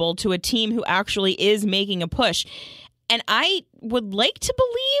valuable to a team who actually is making a push. And I would like to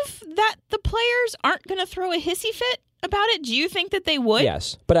believe that the players aren't going to throw a hissy fit about it. Do you think that they would?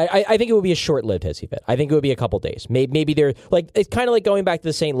 Yes, but I think it would be a short-lived hissy fit. I think it would be a couple days. Maybe they're like, it's kind of like going back to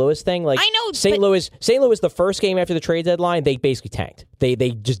the St. Louis thing. Like I know, St. but- Louis, the first game after the trade deadline, they basically tanked. They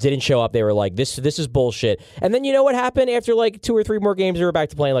just didn't show up. They were like, this is bullshit. And then you know what happened after like 2 or 3 more games? They were back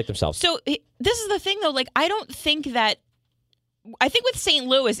to playing like themselves. So this is the thing, though. Like, I don't think that. I think with St.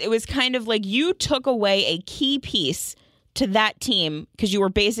 Louis, it was kind of like you took away a key piece to that team because you were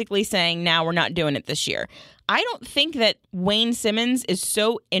basically saying, now we're not doing it this year. I don't think that Wayne Simmons is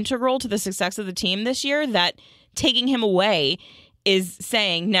so integral to the success of the team this year that taking him away is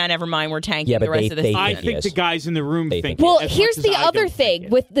saying, nah, never mind, we're tanking Yeah, but the rest they- of the they season. I think think yes. the guys in the room They think think it, Well, as here's much as the I other don't think thing it.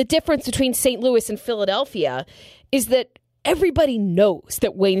 with the difference between St. Louis and Philadelphia is that everybody knows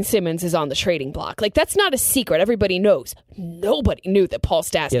that Wayne Simmons is on the trading block. Like, that's not a secret. Everybody knows. Nobody knew that Paul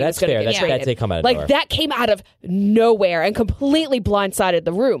Stastny Yeah, was that's going to fair. get That's- traded. that did come out of like, nowhere. that came out of nowhere and completely blindsided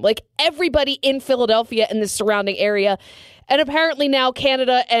the room. Like, everybody in Philadelphia and the surrounding area, and apparently now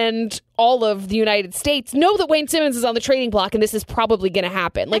Canada and all of the United States know that Wayne Simmons is on the trading block, and this is probably going to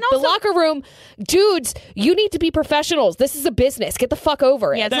happen. Like, also- the locker room, dudes, you need to be professionals. This is a business. Get the fuck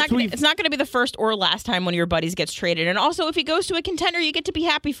over it. Yeah, That's we've- it's not going to be the first or last time one of your buddies gets traded. And also, if he goes to a contender, you get to be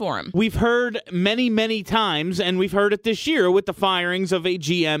happy for him. We've heard many, many times, and we've heard it this year with the firings of a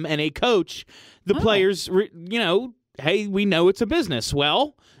GM and a coach, the players, hey, we know it's a business.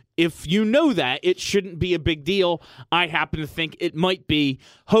 Well, if you know that, it shouldn't be a big deal. I happen to think it might be.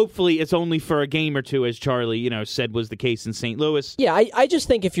 Hopefully, it's only for a game or two, as Charlie, said was the case in St. Louis. Yeah, I just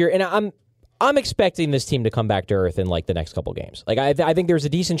think if you're, and I'm expecting this team to come back to earth in like the next couple games. Like I think there's a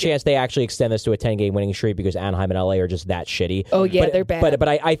decent chance they actually extend this to a 10-game winning streak because Anaheim and LA are just that shitty. Oh yeah, they're bad. But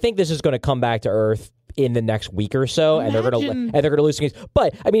I think this is going to come back to earth in the next week or so, and they're going to lose games.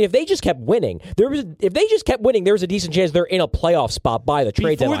 But I mean, if they just kept winning, there was a decent chance they're in a playoff spot by the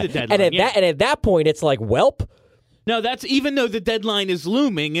trade Before deadline. the deadline, And at that point, it's like, welp. No, that's even though the deadline is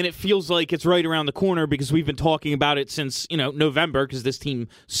looming and it feels like it's right around the corner because we've been talking about it since, November because this team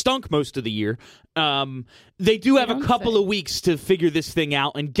stunk most of the year. They do have a couple of weeks to figure this thing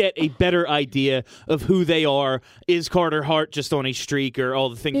out and get a better idea of who they are. Is Carter Hart just on a streak or all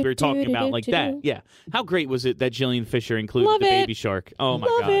the things we were talking about like that? Yeah. How great was it that Jillian Fisher included the baby shark? Oh, my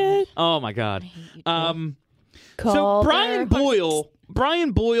God. Oh, my God. So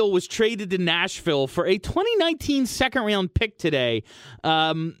Brian Boyle was traded to Nashville for a 2019 second-round pick today.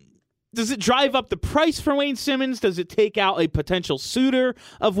 Does it drive up the price for Wayne Simmonds? Does it take out a potential suitor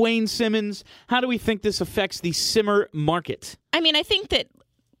of Wayne Simmonds? How do we think this affects the Simmer market? I mean, I think that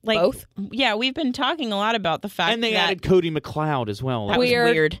both. Yeah, we've been talking a lot about the fact and they that added Cody McLeod as well. That was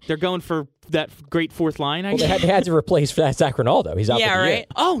weird. They're going for that great fourth line. Well, they had to replace Zach Ronaldo. He's out for the year.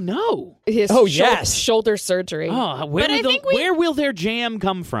 Oh no! His shoulder surgery. Oh, where will their jam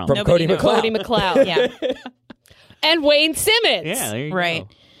come from? From Cody McLeod. Cody McLeod. Yeah, and Wayne Simmonds. Yeah, there you right.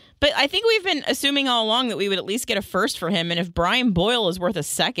 go. But I think we've been assuming all along that we would at least get a first for him, and if Brian Boyle is worth a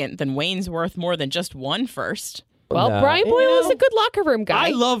second, then Wayne's worth more than just one first. Well, Brian Boyle is a good locker room guy. I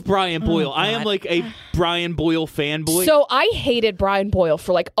love Brian Boyle. I am like a Brian Boyle fanboy. So I hated Brian Boyle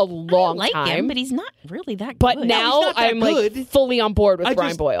for like a long I like time. him, but he's not really that good. But now I'm like fully on board with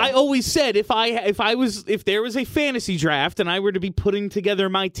Brian Boyle. I always said if there was a fantasy draft and I were to be putting together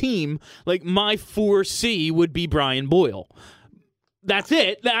my team, like my 4C would be Brian Boyle. That's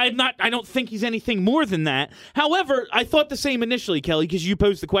it. I don't think he's anything more than that. However, I thought the same initially, Kelly, because you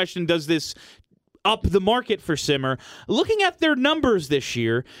posed the question, does this up the market for Simmer? Looking at their numbers this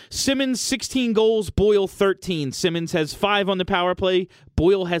year, Simmonds 16 goals, Boyle 13. Simmonds has 5 on the power play,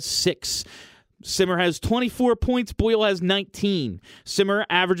 Boyle has 6. Simmer has 24 points, Boyle has 19. Simmer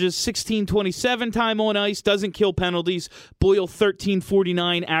averages 16:27 time on ice, doesn't kill penalties. Boyle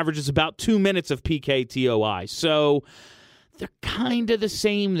 13:49, averages about 2 minutes of PK TOI. So they're kind of the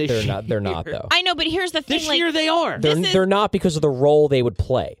same this year. They're not, though. I know, but here's the thing. This year they are. They're not because of the role they would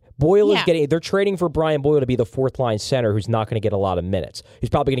play. Boyle is they're trading for Brian Boyle to be the fourth line center who's not going to get a lot of minutes. He's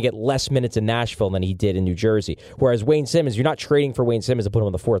probably going to get less minutes in Nashville than he did in New Jersey. Whereas Wayne Simmonds, you're not trading for Wayne Simmonds to put him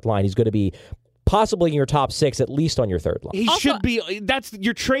on the fourth line. He's going to be possibly in your top 6, at least on your third line. He should be.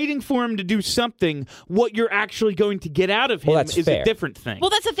 You're trading for him to do something. What you're actually going to get out of him is fair. a different thing. Well,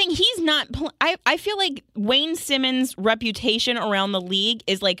 that's the thing. He's not. I feel like Wayne Simmonds' reputation around the league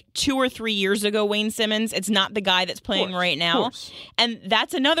is like 2 or 3 years ago. Wayne Simmonds. It's not the guy that's playing right now, and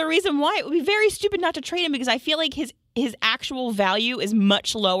that's another reason why it would be very stupid not to trade him, because I feel like his actual value is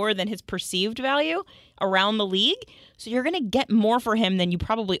much lower than his perceived value around the league. So you're going to get more for him than you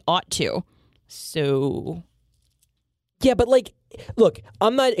probably ought to. So, yeah, but look,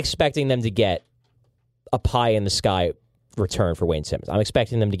 I'm not expecting them to get a pie in the sky return for Wayne Simmonds. I'm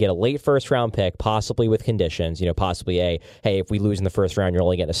expecting them to get a late first round pick, possibly with conditions. Possibly hey, if we lose in the first round, you're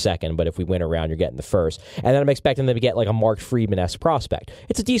only getting a second, but if we win a round, you're getting the first. And then I'm expecting them to get like a Mark Friedman-esque prospect.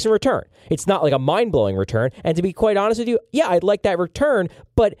 It's a decent return. It's not like a mind-blowing return. And to be quite honest with you, yeah, I'd like that return,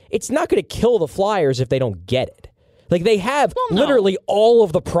 but it's not going to kill the Flyers if they don't get it. Like, they have literally all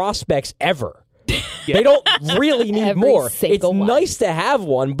of the prospects ever. They don't really need more. It's nice to have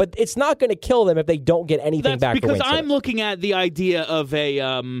one, but it's not going to kill them if they don't get anything back. Because I'm looking at the idea of a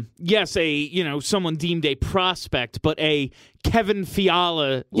someone deemed a prospect, but a Kevin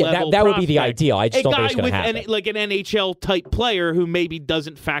Fiala level that would be the ideal. I just don't think it's going to happen. Like an NHL type player who maybe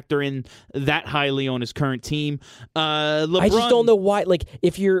doesn't factor in that highly on his current team. LeBron, I just don't know why. Like,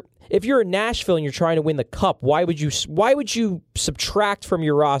 if you're in Nashville and you're trying to win the cup, why would you subtract from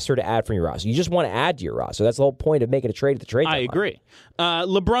your roster to add from your roster? You just want to add to your roster. That's the whole point of making a trade at the trade deadline. I agree.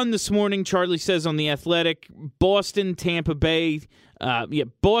 LeBron this morning, Charlie says on The Athletic, Boston, Tampa Bay,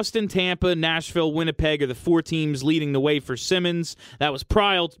 Boston, Tampa, Nashville, Winnipeg are the 4 teams leading the way for Simmonds. That was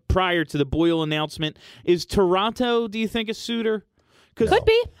prior to the Boyle announcement. Is Toronto, do you think, a suitor? Could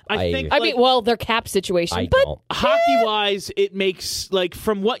be. I mean, their cap situation. Hockey-wise, it makes,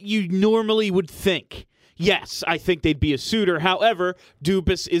 from what you normally would think, yes, I think they'd be a suitor. However,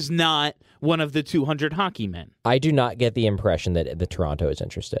 Dubas is not one of the 200 hockey men. I do not get the impression that the Toronto is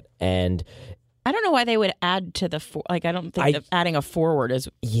interested. And I don't know why they would add to the I don't think that adding a forward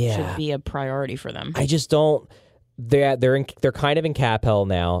should be a priority for them. I just don't. They're kind of in cap hell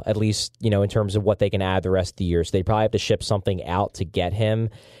now, at least in terms of what they can add the rest of the year. So they probably have to ship something out to get him,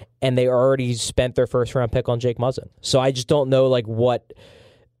 and they already spent their first round pick on Jake Muzzin. So I just don't know what.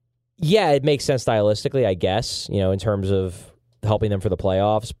 Yeah, it makes sense stylistically, I guess, in terms of helping them for the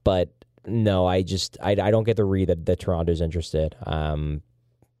playoffs. But no, I don't get the read that Toronto's interested.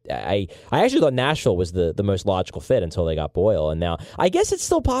 I actually thought Nashville was the most logical fit until they got Boyle, and now I guess it's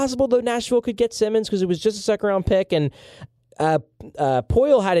still possible though Nashville could get Simmons because it was just a second round pick. And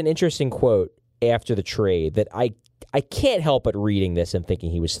Boyle had an interesting quote after the trade that I can't help but reading this and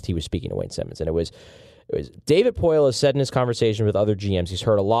thinking he was speaking to Wayne Simmons, and it was David Poile has said in his conversation with other GMs he's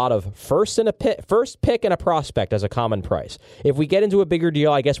heard a lot of first pick and a prospect as a common price. If we get into a bigger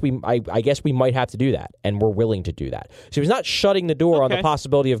deal, I guess we might have to do that, and we're willing to do that. So he's not shutting the door on the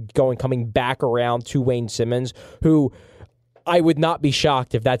possibility of coming back around to Wayne Simmons, who I would not be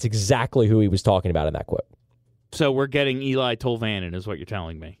shocked if that's exactly who he was talking about in that quote. So we're getting Eli Tolvanen, is what you're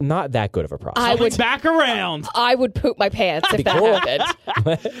telling me. Not that good of a prospect. I would back around. I would poop my pants if that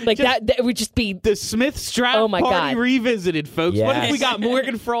happened. Like that would just be the Smith Stroud party revisited, folks. Yes. What if we got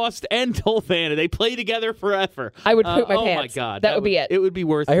Morgan Frost and Tolvanen? They play together forever. I would poop my pants. Oh my God, that would be it. It would be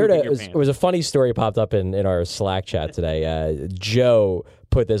worth. I heard your it was a funny story popped up in our Slack chat today. Joe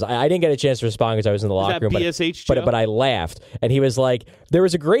put this. I didn't get a chance to respond because I was in the locker room. BSH but I laughed, and he was like, "There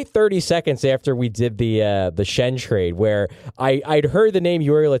was a great 30 seconds after we did the Shen trade where I'd heard the name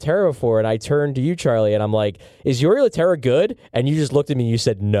Yuri Laterra before, and I turned to you, Charlie, and I'm like, is Yuri Laterra good?' And you just looked at me and you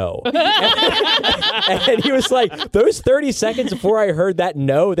said no." And he was like, those 30 seconds before I heard that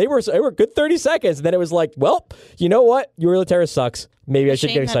no, they were good 30 seconds. And then it was like, well, you know what? Yuri Laterra sucks. Maybe I should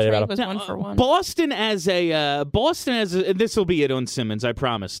get excited about him. Was 1-for-1. Boston as this will be it on Simmons, I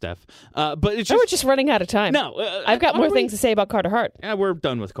promise, Steph. But it's just, we're just running out of time. No, I've got more things to say about Carter Hart. We're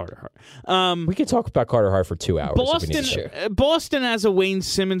done with Carter Hart. We could talk about Carter Hart for 2 hours. Boston as a Wayne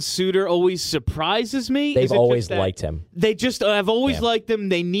Simmons suitor always surprises me. They've always liked him. They just have always liked him.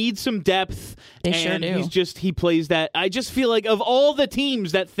 They need some depth. They sure do. He plays that. I just feel like of all the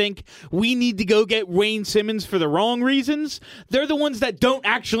teams that think we need to go get Wayne Simmons for the wrong reasons, they're the ones that don't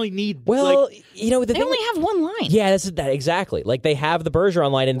actually need. Well, they only have one line. Yeah, that's that exactly. Like they have the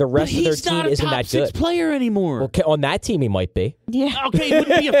Bergeron line, and the rest of their team isn't that good. He's not a top 6 player anymore. Okay, on that team, he might be. Yeah. Okay, it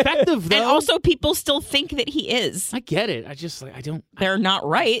wouldn't be effective though. And also, people still think that he is. I get it. I don't. They're not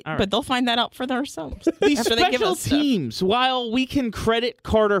right, but they'll find that out for themselves. These special teams, while we can credit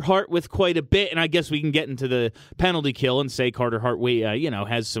Carter Hart with quite a bit, and I guess we can get into the penalty kill and say Carter Hart,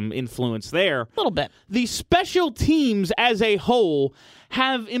 has some influence there. A little bit. The special teams as a whole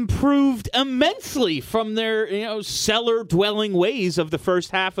have improved immensely from their cellar-dwelling ways of the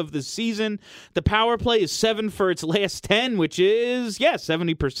first half of the season. The power play is 7 for its last 10, which is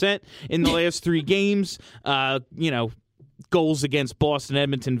 70% in the last 3 games. Goals against Boston,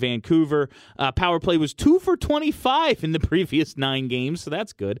 Edmonton, Vancouver. Power play was 2 for 25 in the previous 9 games, so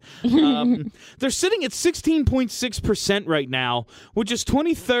that's good. They're sitting at 16.6% right now, which is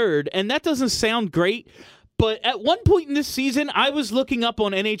 23rd, and that doesn't sound great. But at one point in this season, I was looking up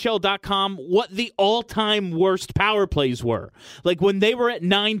on NHL.com what the all-time worst power plays were. Like when they were at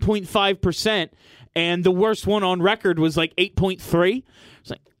 9.5%, and the worst one on record was like 8.3. It's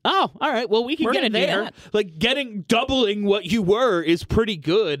like, oh, all right. Well, we're get there. Like doubling what you were is pretty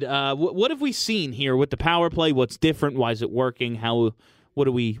good. What have we seen here with the power play? What's different? Why is it working? What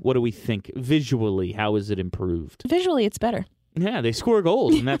do we think visually? How is it improved? Visually, it's better. Yeah, they score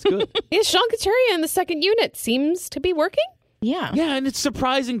goals, and that's good. Sean Couturier in the second unit seems to be working. Yeah. Yeah, and it's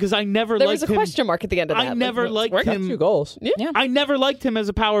surprising because I never liked him. There was a question mark at the end of that. I never liked him. 2 goals. Yeah. I never liked him as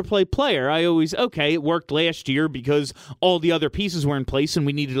a power play player. I always, it worked last year because all the other pieces were in place and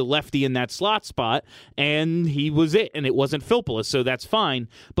we needed a lefty in that slot spot, and he was it, and it wasn't Philpolis, so that's fine.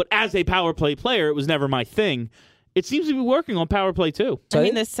 But as a power play player, it was never my thing. It seems to be working on power play, too. I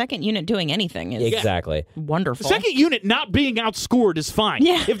mean, the second unit doing anything is exactly wonderful. Second unit not being outscored is fine.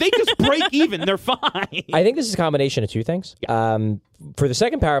 Yeah. If they just break even, they're fine. I think this is a combination of 2 things. Yeah. For the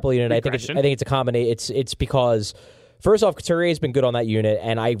second power play unit, I think it's a combination. It's because, first off, Couturier's been good on that unit,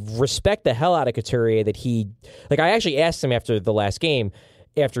 and I respect the hell out of Couturier that he... Like, I actually asked him after the last game,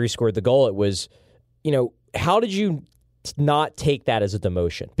 after he scored the goal, it was, how did you not take that as a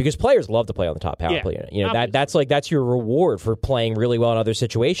demotion, because players love to play on the top power play unit. You know, that's your reward for playing really well in other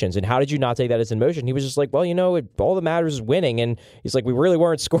situations. And how did you not take that as a demotion? He was just like, well, you know, all that matters is winning, and he's like, we really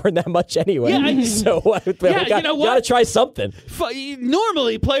weren't scoring that much anyway. Got to try something.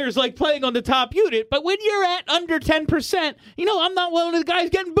 Normally, players like playing on the top unit, but when you're at under 10%, you know, I'm not one of the guys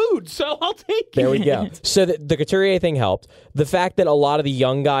getting booed, so I'll take it. There we go. So the Couturier thing helped. The fact that a lot of the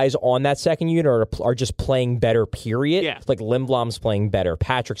young guys on that second unit are just playing better, period. Yeah. Like Lindblom's playing better.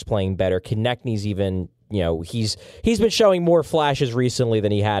 Patrick's playing better. Konechny's even, you know, he's been showing more flashes recently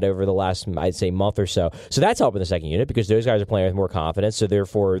than he had over the last, I'd say, month or so. So that's helping the second unit because those guys are playing with more confidence. So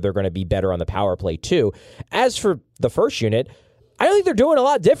therefore, they're going to be better on the power play too. As for the first unit, I don't think they're doing a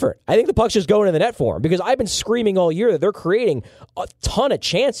lot different. I think the puck's just going in the net for them because I've been screaming all year that they're creating a ton of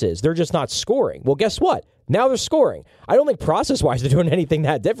chances. They're just not scoring. Well, guess what? Now they're scoring. I don't think process-wise they're doing anything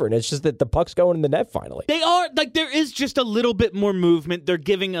that different. It's just that the puck's going in the net finally. They are, like, there is just a little bit more movement. They're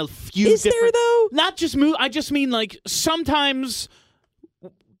giving a few Is different... there, though? Not just move. I just mean, like, sometimes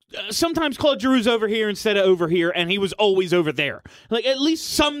Claude Giroux's over here instead of over here, and he was always over there. Like, at least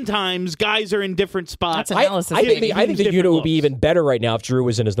sometimes guys are in different spots. That's analysis. I think the unit would be even better right now if Giroux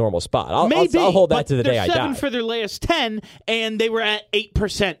was in his normal spot. I'll hold that to the day I die. They're 7 for their last 10, and they were at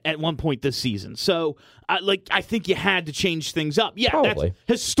 8% at one point this season. So, I think you had to change things up. Yeah, probably.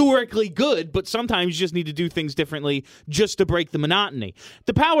 That's historically good, but sometimes you just need to do things differently just to break the monotony.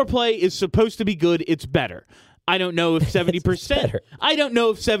 The power play is supposed to be good. It's better. I don't know if 70%. I don't know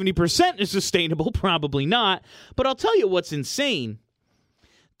if 70% is sustainable. Probably not. But I'll tell you what's insane.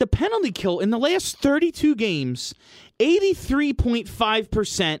 The penalty kill in the last 32 games,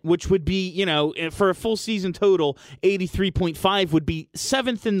 83.5%, which would be, you know, for a full season total, 83.5 would be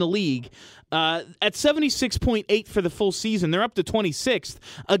 7th in the league. At 76.8 for the full season, they're up to 26th.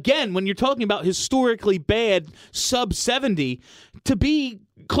 Again, when you're talking about historically bad sub 70, to be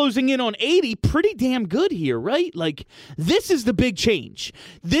closing in on 80, pretty damn good here, right? Like, this is the big change.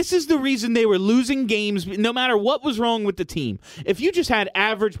 This is the reason they were losing games, no matter what was wrong with the team. If you just had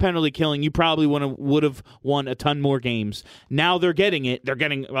average penalty killing, you probably would have won a ton more games. Now they're getting it. They're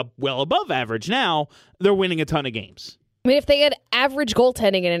getting well above average. Now they're winning a ton of games. I mean, if they had average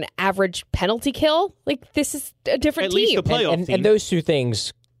goaltending and an average penalty kill, like, this is a different team. At least the playoff team. And those two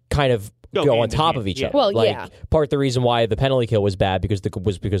things kind of go on top of each other. Well, like, yeah. Part the reason why the penalty kill was bad because the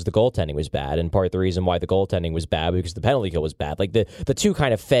goaltending was bad, and part the reason why the goaltending was bad because the penalty kill was bad. Like, the two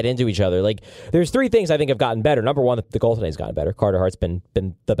kind of fed into each other. Like, there's three things I think have gotten better. Number one, the goaltending's gotten better. Carter Hart's been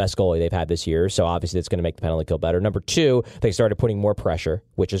the best goalie they've had this year, so obviously that's going to make the penalty kill better. Number two, they started putting more pressure,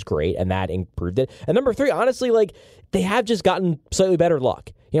 which is great, and that improved it. And number three, honestly, like, they have just gotten slightly better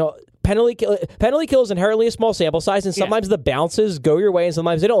luck. You know, penalty kill is inherently a small sample size, and sometimes the bounces go your way and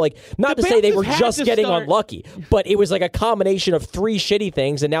sometimes they don't. Like, not to say they were just getting unlucky, but it was like a combination of three shitty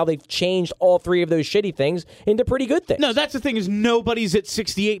things, and now they've changed all three of those shitty things into pretty good things. No, that's the thing, is nobody's at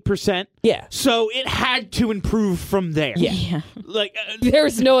 68%. Yeah. So it had to improve from there. Yeah. Like,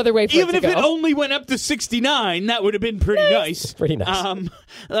 There's no other way for even it to if go. it only went up to 69, that would have been pretty nice. Pretty nice.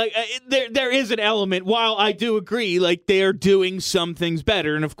 There is an element, while I do agree, like, they are doing some things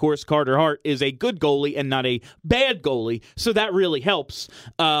better, and of course Carter Hart is a good goalie and not a bad goalie, so that really helps.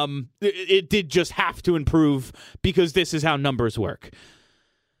 It did just have to improve because this is how numbers work.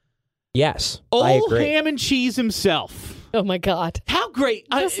 Yes, I Old agree. ham and cheese himself. Oh, my God. How great.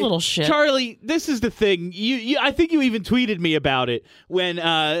 This little shit. Charlie, this is the thing. I think you even tweeted me about it when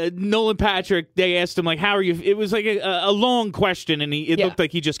Nolan Patrick, they asked him, like, how are you? It was like a long question, and it looked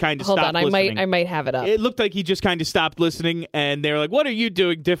like he just kind of stopped listening. I might have it up. It looked like he just kind of stopped listening, and they were like, what are you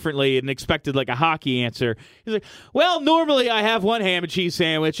doing differently? And expected, like, a hockey answer. He's like, well, normally I have one ham and cheese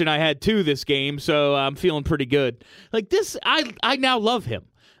sandwich, and I had two this game, so I'm feeling pretty good. Like, this, I now love him.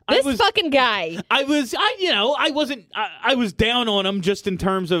 This fucking guy. I was down on him just in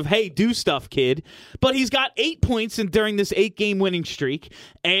terms of, hey, do stuff, kid. But he's got 8 points during this 8-game winning streak,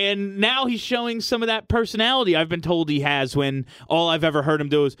 and now he's showing some of that personality I've been told he has when all I've ever heard him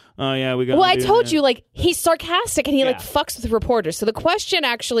do is, oh, yeah, we got Well, I told you, like, he's sarcastic and he, like, fucks with reporters. So the question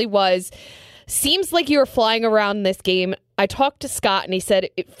actually was, seems like you were flying around this game. I talked to Scott, and he said,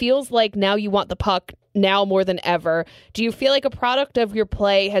 it feels like now you want the puck now more than ever. Do you feel like a product of your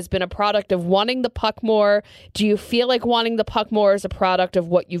play has been a product of wanting the puck more? Do you feel like wanting the puck more is a product of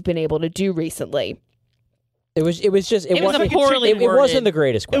what you've been able to do recently? It wasn't the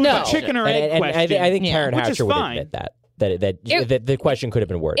greatest question. It was a chicken or egg question. I think Karen Which is Hatcher would fine. admit that the question could have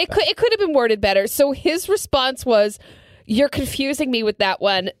been worded. It could have been worded better. So his response was, You're confusing me with that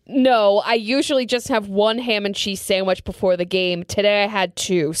one. No, I usually just have one ham and cheese sandwich before the game. Today I had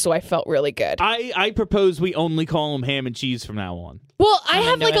 2, so I felt really good. I propose we only call them ham and cheese from now on. Well, I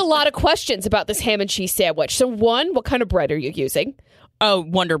have a lot of questions about this ham and cheese sandwich. So one, what kind of bread are you using? Oh,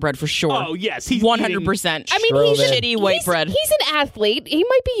 Wonder Bread for sure. Oh, yes. He's 100%. I mean, he's shitty white bread. He's an athlete. He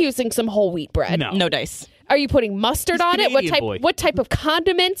might be using some whole wheat bread. No dice. Are you putting mustard He's on it? Canadian boy. What type of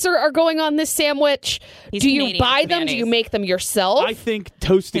condiments are going on this sandwich? He's Do you Canadian, buy it's them? Do mayonnaise. you make them yourself? I think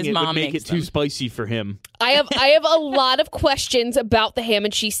toasting His it would mom make it makes too them. spicy for him. I have a lot of questions about the ham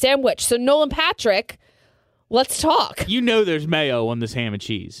and cheese sandwich. So Nolan Patrick, let's talk. You know there's mayo on this ham and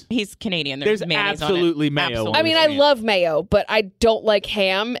cheese. He's Canadian. There's mayonnaise absolutely on it. mayo on Absolutely. I mean, I love mayo, but I don't like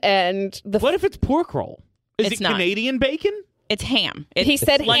ham. And What if it's pork roll? Is It's it not. Canadian bacon? It's ham. He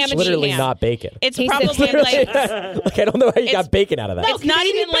said lunch ham and Literally cheese. not bacon. It's He said probably ham. like Like, I don't know how you It's- got bacon out of that. it's not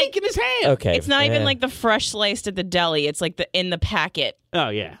Canadian even like bacon is ham. Okay. it's not even yeah. like the fresh sliced at the deli. It's like in the packet Oh,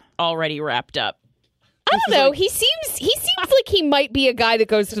 yeah. already wrapped up. I don't know. He seems like he might be a guy that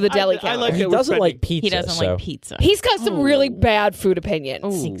goes to the deli I counter. like He that we're doesn't spending- like pizza. He doesn't so. like pizza. He's got some really bad food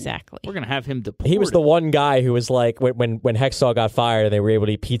opinions. Exactly. We're going to have him deported. He was the one guy who was like, when Hextall got fired and they were able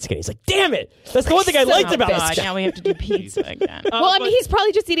to eat pizza again, he's like, damn it! That's the one thing I liked Oh, about God, this guy. now we have to do pizza again. Well, I but- mean, he's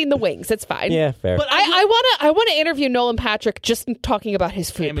probably just eating the wings. It's fine. Yeah, fair. But I want to interview Nolan Patrick just talking about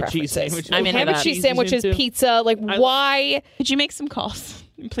his food Ham and cheese preferences. sandwiches. I'm into Ham and that. cheese He's sandwiches, into- pizza. Like, why? Could you make some calls?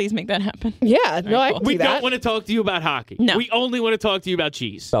 Please make that happen. Yeah, no, I can We do don't that. want to talk to you about hockey. No. We only want to talk to you about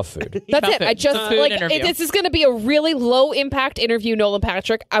cheese. About food. That's About it. food. I just Food like interview. this is going to be a really low impact interview, Nolan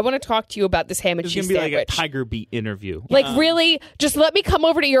Patrick. I want to talk to you about this ham and It's cheese going to be sandwich. like a Tiger Beat interview. Like, really, just let me come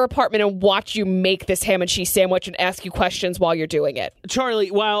over to your apartment and watch you make this ham and cheese sandwich and ask you questions while you're doing it.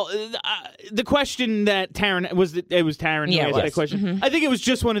 Charlie, while the question that Taryn was, it was Taryn who Yeah, it asked was. that question. I think it was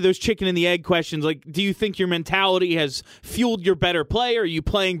just one of those chicken and the egg questions. Like, do you think your mentality has fueled your better play, or are you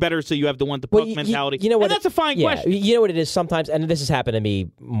playing better so you have the want the puck mentality? You know what? And that's a fine yeah, question. You know what it is sometimes, and this has happened to me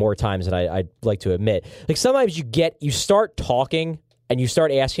more times than I'd like to admit. Like sometimes you start talking and you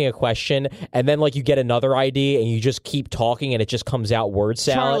start asking a question, and then like you get another idea, and you just keep talking, and it just comes out word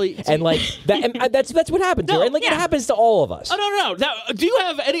salad, Charlie, and like that. And that's what happens here, and like it happens to all of us. Oh, no. Now, do you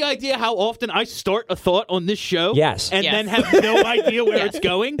have any idea how often I start a thought on this show? Yes. And Yes. then have no idea where it's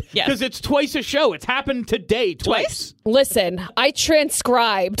going? Yes. Because it's twice a show. It's happened today twice. Listen, I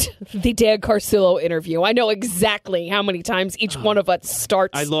transcribed the Dan Carcillo interview. I know exactly how many times each one of us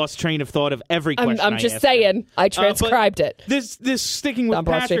starts. I lost train of thought of every question. I'm I just asked saying, him. I But transcribed it. This sticking with On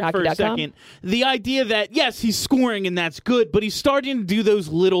Patrick for a BroadStreetHockey.com. second, the idea that yes, he's scoring and that's good, but he's starting to do those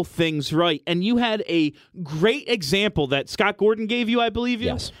little things right. And you had a great example that Scott Gordon gave you, I believe,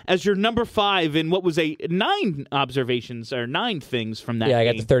 Yes. as your number 5 in what was a 9 observations or 9 things from that. Yeah, I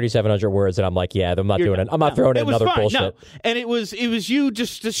got game. the 3,700 words, and I'm like, yeah, I'm not doing it. I'm not throwing in It was another fine, bullshit. no. And it was you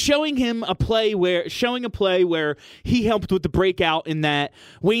just showing him a play where he helped with the breakout in that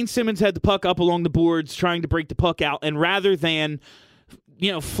Wayne Simmons had the puck up along the boards trying to break the puck out, and rather than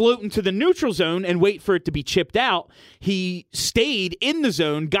float into the neutral zone and wait for it to be chipped out, he stayed in the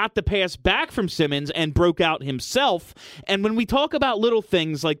zone, got the pass back from Simmons, and broke out himself. And when we talk about little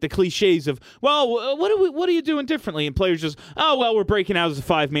things like the cliches of, well, what are you doing differently? And players just, oh, well, we're breaking out as a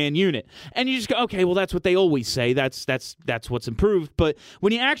 5-man unit. And you just go, okay, well, that's what they always say. That's what's improved. But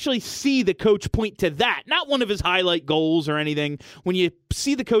when you actually see the coach point to that, not one of his highlight goals or anything, when you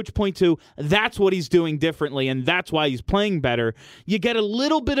see the coach point to that's what he's doing differently and that's why he's playing better, you get a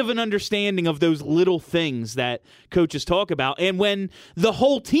little bit of an understanding of those little things that coaches talk about. And when the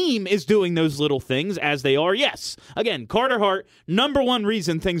whole team is doing those little things as they are, yes, again, Carter Hart, number one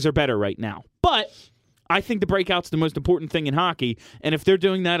reason things are better right now. But I think the breakout's the most important thing in hockey, and if they're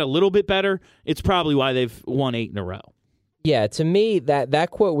doing that a little bit better, it's probably why they've won 8 in a row. Yeah, to me, that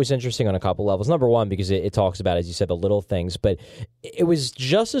quote was interesting on a couple levels. Number one, because it talks about, as you said, the little things, but it was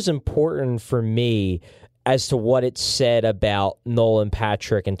just as important for me as to what it said about Nolan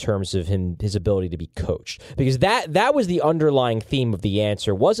Patrick in terms of his ability to be coached. Because that was the underlying theme of the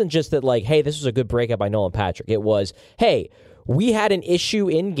answer. It wasn't just that, like, hey, this was a good breakout by Nolan Patrick. It was, hey, we had an issue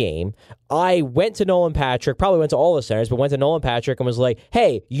in game. I went to Nolan Patrick, probably went to all the centers, but went to Nolan Patrick and was like,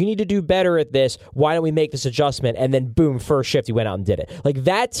 hey, you need to do better at this. Why don't we make this adjustment? And then boom, first shift, he went out and did it. Like,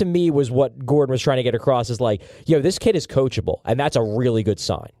 that to me was what Gordon was trying to get across, is like, yo, this kid is coachable, and that's a really good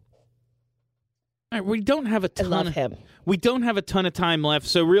sign. All right, we don't have a ton. I love him. We don't have a ton of time left,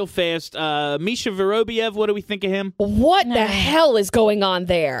 so real fast, Misha Vorobiev, what do we think of him? What the hell is going on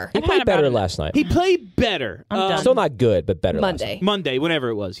there? He played better last night. He played better. I'm done. Still not good, but better last Monday. Monday, whenever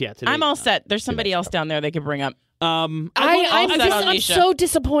it was. Yeah, today. I'm all set. There's somebody else down there they could bring up. I'm set on I'm Misha. so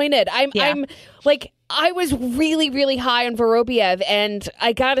disappointed. I'm like, I was really, really high on Vorobiev, and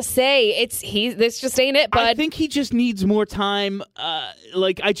I gotta say, this just ain't it, bud. I think he just needs more time.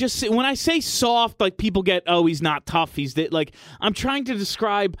 When I say soft, like people get, oh, he's not tough. I'm trying to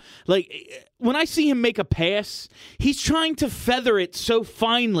describe, when I see him make a pass, he's trying to feather it so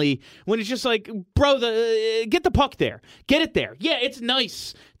finely when it's just like, bro, get the puck there. Get it there. Yeah, it's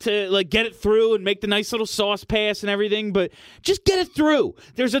nice to get it through and make the nice little sauce pass and everything, but just get it through.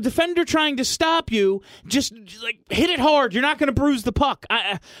 There's a defender trying to stop you. Just hit it hard. You're not going to bruise the puck.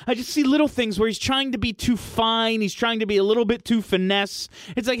 I just see little things where he's trying to be too fine. He's trying to be a little bit too finesse.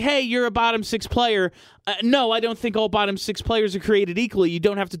 It's like, hey, you're a bottom six player. No, I don't think all bottom six players are created equally. You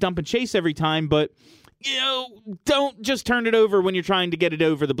don't have to dump and chase every time, but don't just turn it over when you're trying to get it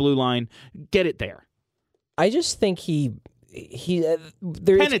over the blue line. Get it there. I just think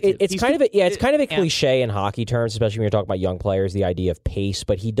it's kind of a cliche in hockey terms, especially when you're talking about young players, the idea of pace,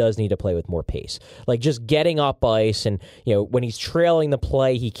 but he does need to play with more pace. Just getting up ice, and when he's trailing the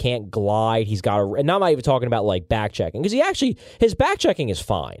play, he can't glide. He's got and I'm not even talking about back checking, because his back checking is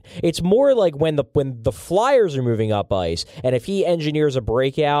fine. It's more like when the Flyers are moving up ice, and if he engineers a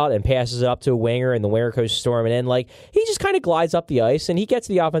breakout and passes it up to a winger and the winger goes storming in, he just kind of glides up the ice and he gets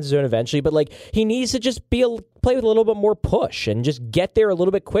to the offensive zone eventually, but he needs to just play with a little bit more push and just get there a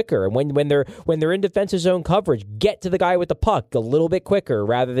little bit quicker. And when they're in defensive zone coverage, get to the guy with the puck a little bit quicker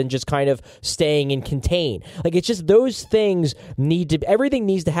rather than just kind of staying in contain. It's just those things everything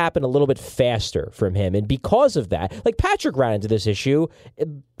needs to happen a little bit faster from him. And because of that, Patrick ran into this issue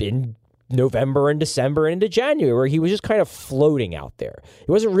in November and December and into January, where he was just kind of floating out there.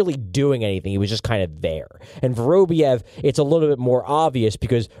 He wasn't really doing anything. He was just kind of there. And Vorobiev, it's a little bit more obvious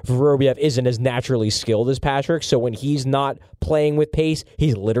because Vorobiev isn't as naturally skilled as Patrick, so when he's not playing with pace,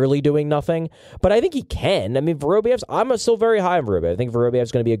 he's literally doing nothing. But I think he can. I'm still very high on Vorobiev. I think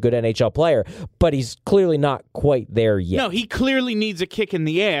Vorobiev's going to be a good NHL player, but he's clearly not quite there yet. No, he clearly needs a kick in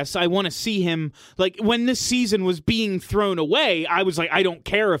the ass. I want to see him, when this season was being thrown away, I was I don't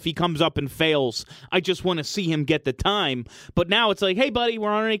care if he comes up and fails. I just want to see him get the time. But now it's hey, buddy, we're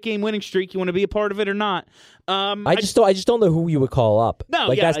on an 8-game winning streak. You want to be a part of it or not? I just don't know who you would call up.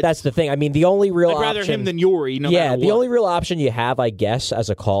 No, that's the thing. The only real I'd rather him than Yuri. The only real option you have, I guess, as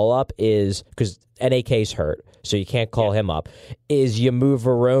a call up is because NAK's hurt, so you can't call him up. Is you move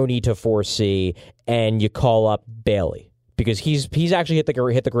Veroni to 4C and you call up Bailey. Because he's actually hit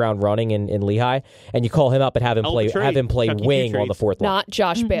the ground running in Lehigh, and you call him up and have him play wing on the fourth line. Not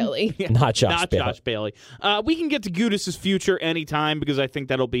Josh Bailey. Not Josh Bailey. We can get to Gudis' future anytime because I think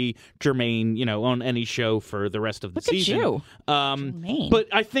that'll be germane, on any show for the rest of the season. Look at you. But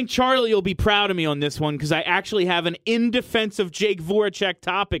I think Charlie will be proud of me on this one because I actually have an in defense of Jake Voracek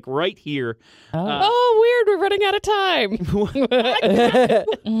topic right here. Weird. We're running out of time.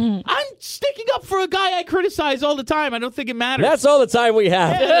 I'm sticking up for a guy I criticize all the time. I don't think it matters. That's all the time we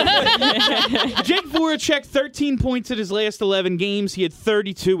have. Jake Voracek, 13 points in his last 11 games. He had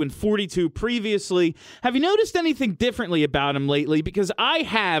 32 and 42 previously. Have you noticed anything differently about him lately? Because I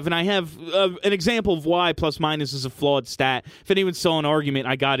have, and I have an example of why plus minus is a flawed stat. If anyone saw an argument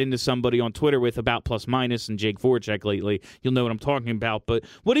I got into somebody on Twitter with about plus minus and Jake Voracek lately, you'll know what I'm talking about. But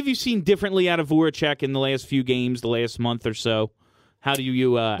what have you seen differently out of Voracek in the last few games, the last month or so? How do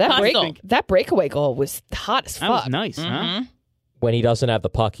you that breakaway goal was hot as fuck. That was nice, huh? When he doesn't have the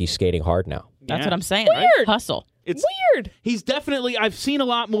puck, he's skating hard now. That's what I'm saying. Weird. Right? Hustle. It's weird. He's definitely, I've seen a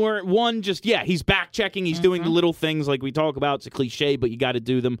lot more. One, he's back checking. He's doing the little things like we talk about. It's a cliche, but you got to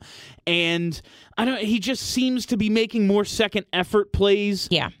do them. And he just seems to be making more second effort plays.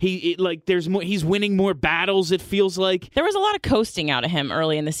 Yeah. There's more, he's winning more battles, it feels like. There was a lot of coasting out of him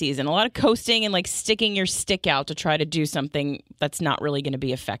early in the season. A lot of coasting and sticking your stick out to try to do something that's not really going to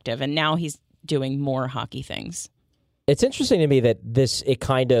be effective. And now he's doing more hockey things. It's interesting to me that it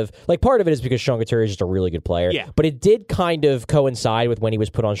kind of, part of it is because Sean Couturier is just a really good player. Yeah. But it did kind of coincide with when he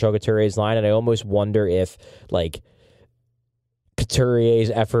was put on Sean Couturier's line, and I almost wonder if,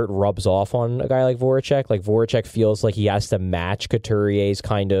 Couturier's effort rubs off on a guy like Voracek. Voracek feels like he has to match Couturier's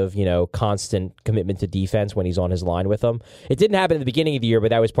kind of, constant commitment to defense when he's on his line with him. It didn't happen at the beginning of the year,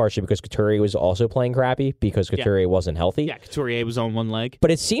 but that was partially because Couturier was also playing crappy because Couturier wasn't healthy. Yeah, Couturier was on one leg. But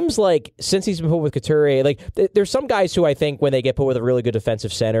it seems like since he's been put with Couturier, there's some guys who I think when they get put with a really good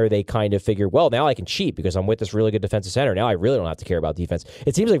defensive center, they kind of figure, well, now I can cheat because I'm with this really good defensive center. Now I really don't have to care about defense.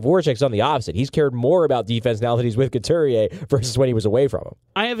 It seems like Voracek's on the opposite. He's cared more about defense now that he's with Couturier versus when he he was away from him.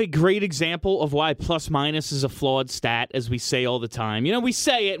 I have a great example of why plus minus is a flawed stat, as we say all the time. You know, we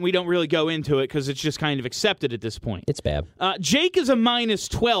say it and we don't really go into it because it's just kind of accepted at this point. It's bad. Jake is a minus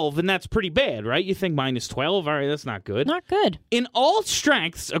 12, and that's pretty bad, right? You think minus 12? All right, that's not good. Not good. In all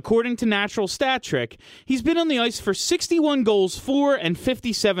strengths, according to Natural Stat Trick, he's been on the ice for 61 goals for and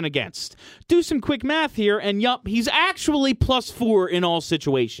 57 against. Do some quick math here, and yup, he's actually plus 4 in all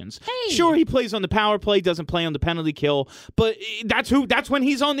situations. Hey. Sure, he plays on the power play, doesn't play on the penalty kill, but that's when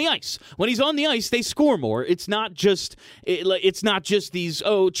he's on the ice. When he's on the ice, they score more. It's not just these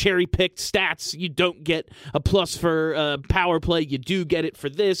cherry-picked stats. You don't get a plus for power play. You do get it for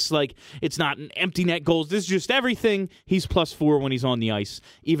this. Like, it's not an empty net goals. This is just everything. He's plus 4 when he's on the ice,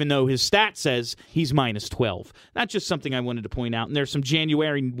 even though his stat says he's minus 12. That's just something I wanted to point out. And there's some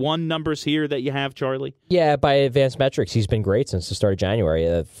January 1 numbers here that you have, Charlie. Yeah, by advanced metrics, he's been great since the start of January.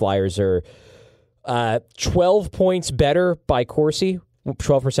 The Flyers are 12 points better by Corsi,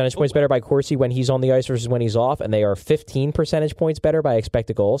 12 percentage points better by Corsi when he's on the ice versus when he's off, and they are 15 percentage points better by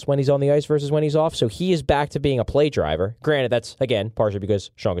expected goals when he's on the ice versus when he's off. So he is back to being a play driver. Granted, that's, again, partially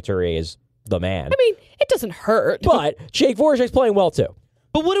because Sean Couturier is the man. I mean, it doesn't hurt. But Jake Voracek's playing well, too.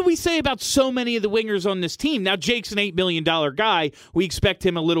 But what do we say about so many of the wingers on this team? Now, Jake's an $8 million guy. We expect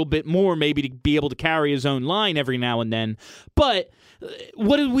him a little bit more, maybe to be able to carry his own line every now and then. But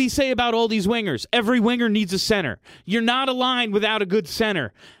what did we say about all these wingers? Every winger needs a center. You're not a line without a good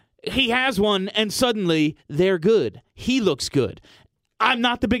center. He has one, and suddenly they're good. He looks good. I'm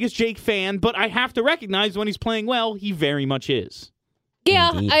not the biggest Jake fan, but I have to recognize when he's playing well, he very much is.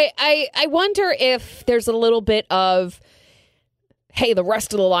 Yeah, Indeed. I wonder if there's a little bit of, hey, the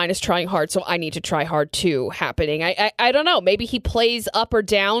rest of the line is trying hard, so I need to try hard too happening. I don't know. Maybe he plays up or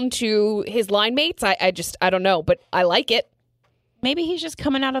down to his line mates. I don't know, but I like it. Maybe he's just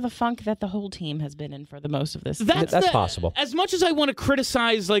coming out of the funk that the whole team has been in for the most of this. That's possible. As much as I want to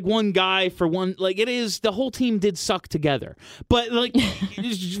criticize like one guy for one, like it is the whole team did suck together. But like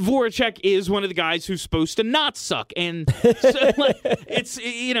Voracek is one of the guys who's supposed to not suck, and so, like, it's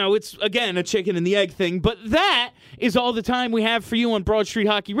again a chicken and the egg thing. But that is all the time we have for you on Broad Street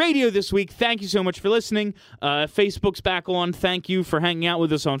Hockey Radio this week. Thank you so much for listening. Facebook's back on. Thank you for hanging out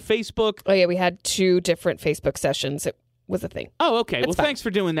with us on Facebook. Oh yeah, we had 2 different Facebook sessions. It was a thing. Oh, okay. Well, fine. thanks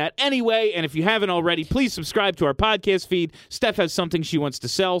for doing that anyway. And if you haven't already, please subscribe to our podcast feed. Steph has something she wants to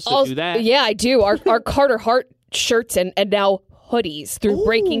sell, so do that. Yeah, I do. Our Carter Hart shirts and now hoodies through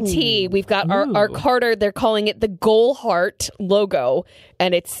Breaking Tea. We've got our Carter, they're calling it the Goal Heart logo,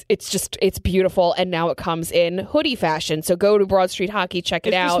 and it's beautiful, and now it comes in hoodie fashion. So go to Broad Street Hockey, check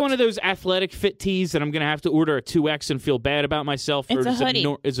it out. Is this one of those athletic fit tees that I'm going to have to order a 2X and feel bad about myself? It's or a hoodie.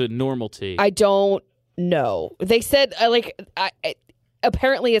 Is it a normal tee? I don't know. They said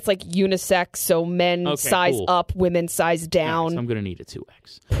apparently it's like unisex, so men size up, women size down. Yes, I'm going to need a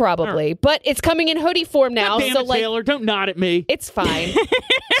 2X. Probably. Right. But it's coming in hoodie form now. God damn so it, like Taylor, don't nod at me. it's fine.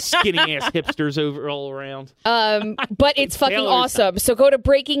 Skinny ass hipsters over all around. But it's fucking awesome. So go to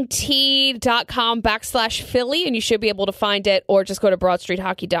breakingtea.com/Philly and you should be able to find it, or just go to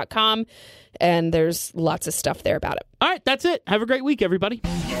broadstreethockey.com and there's lots of stuff there about it. All right, that's it. Have a great week, everybody.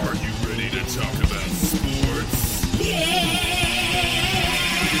 Are you ready to talk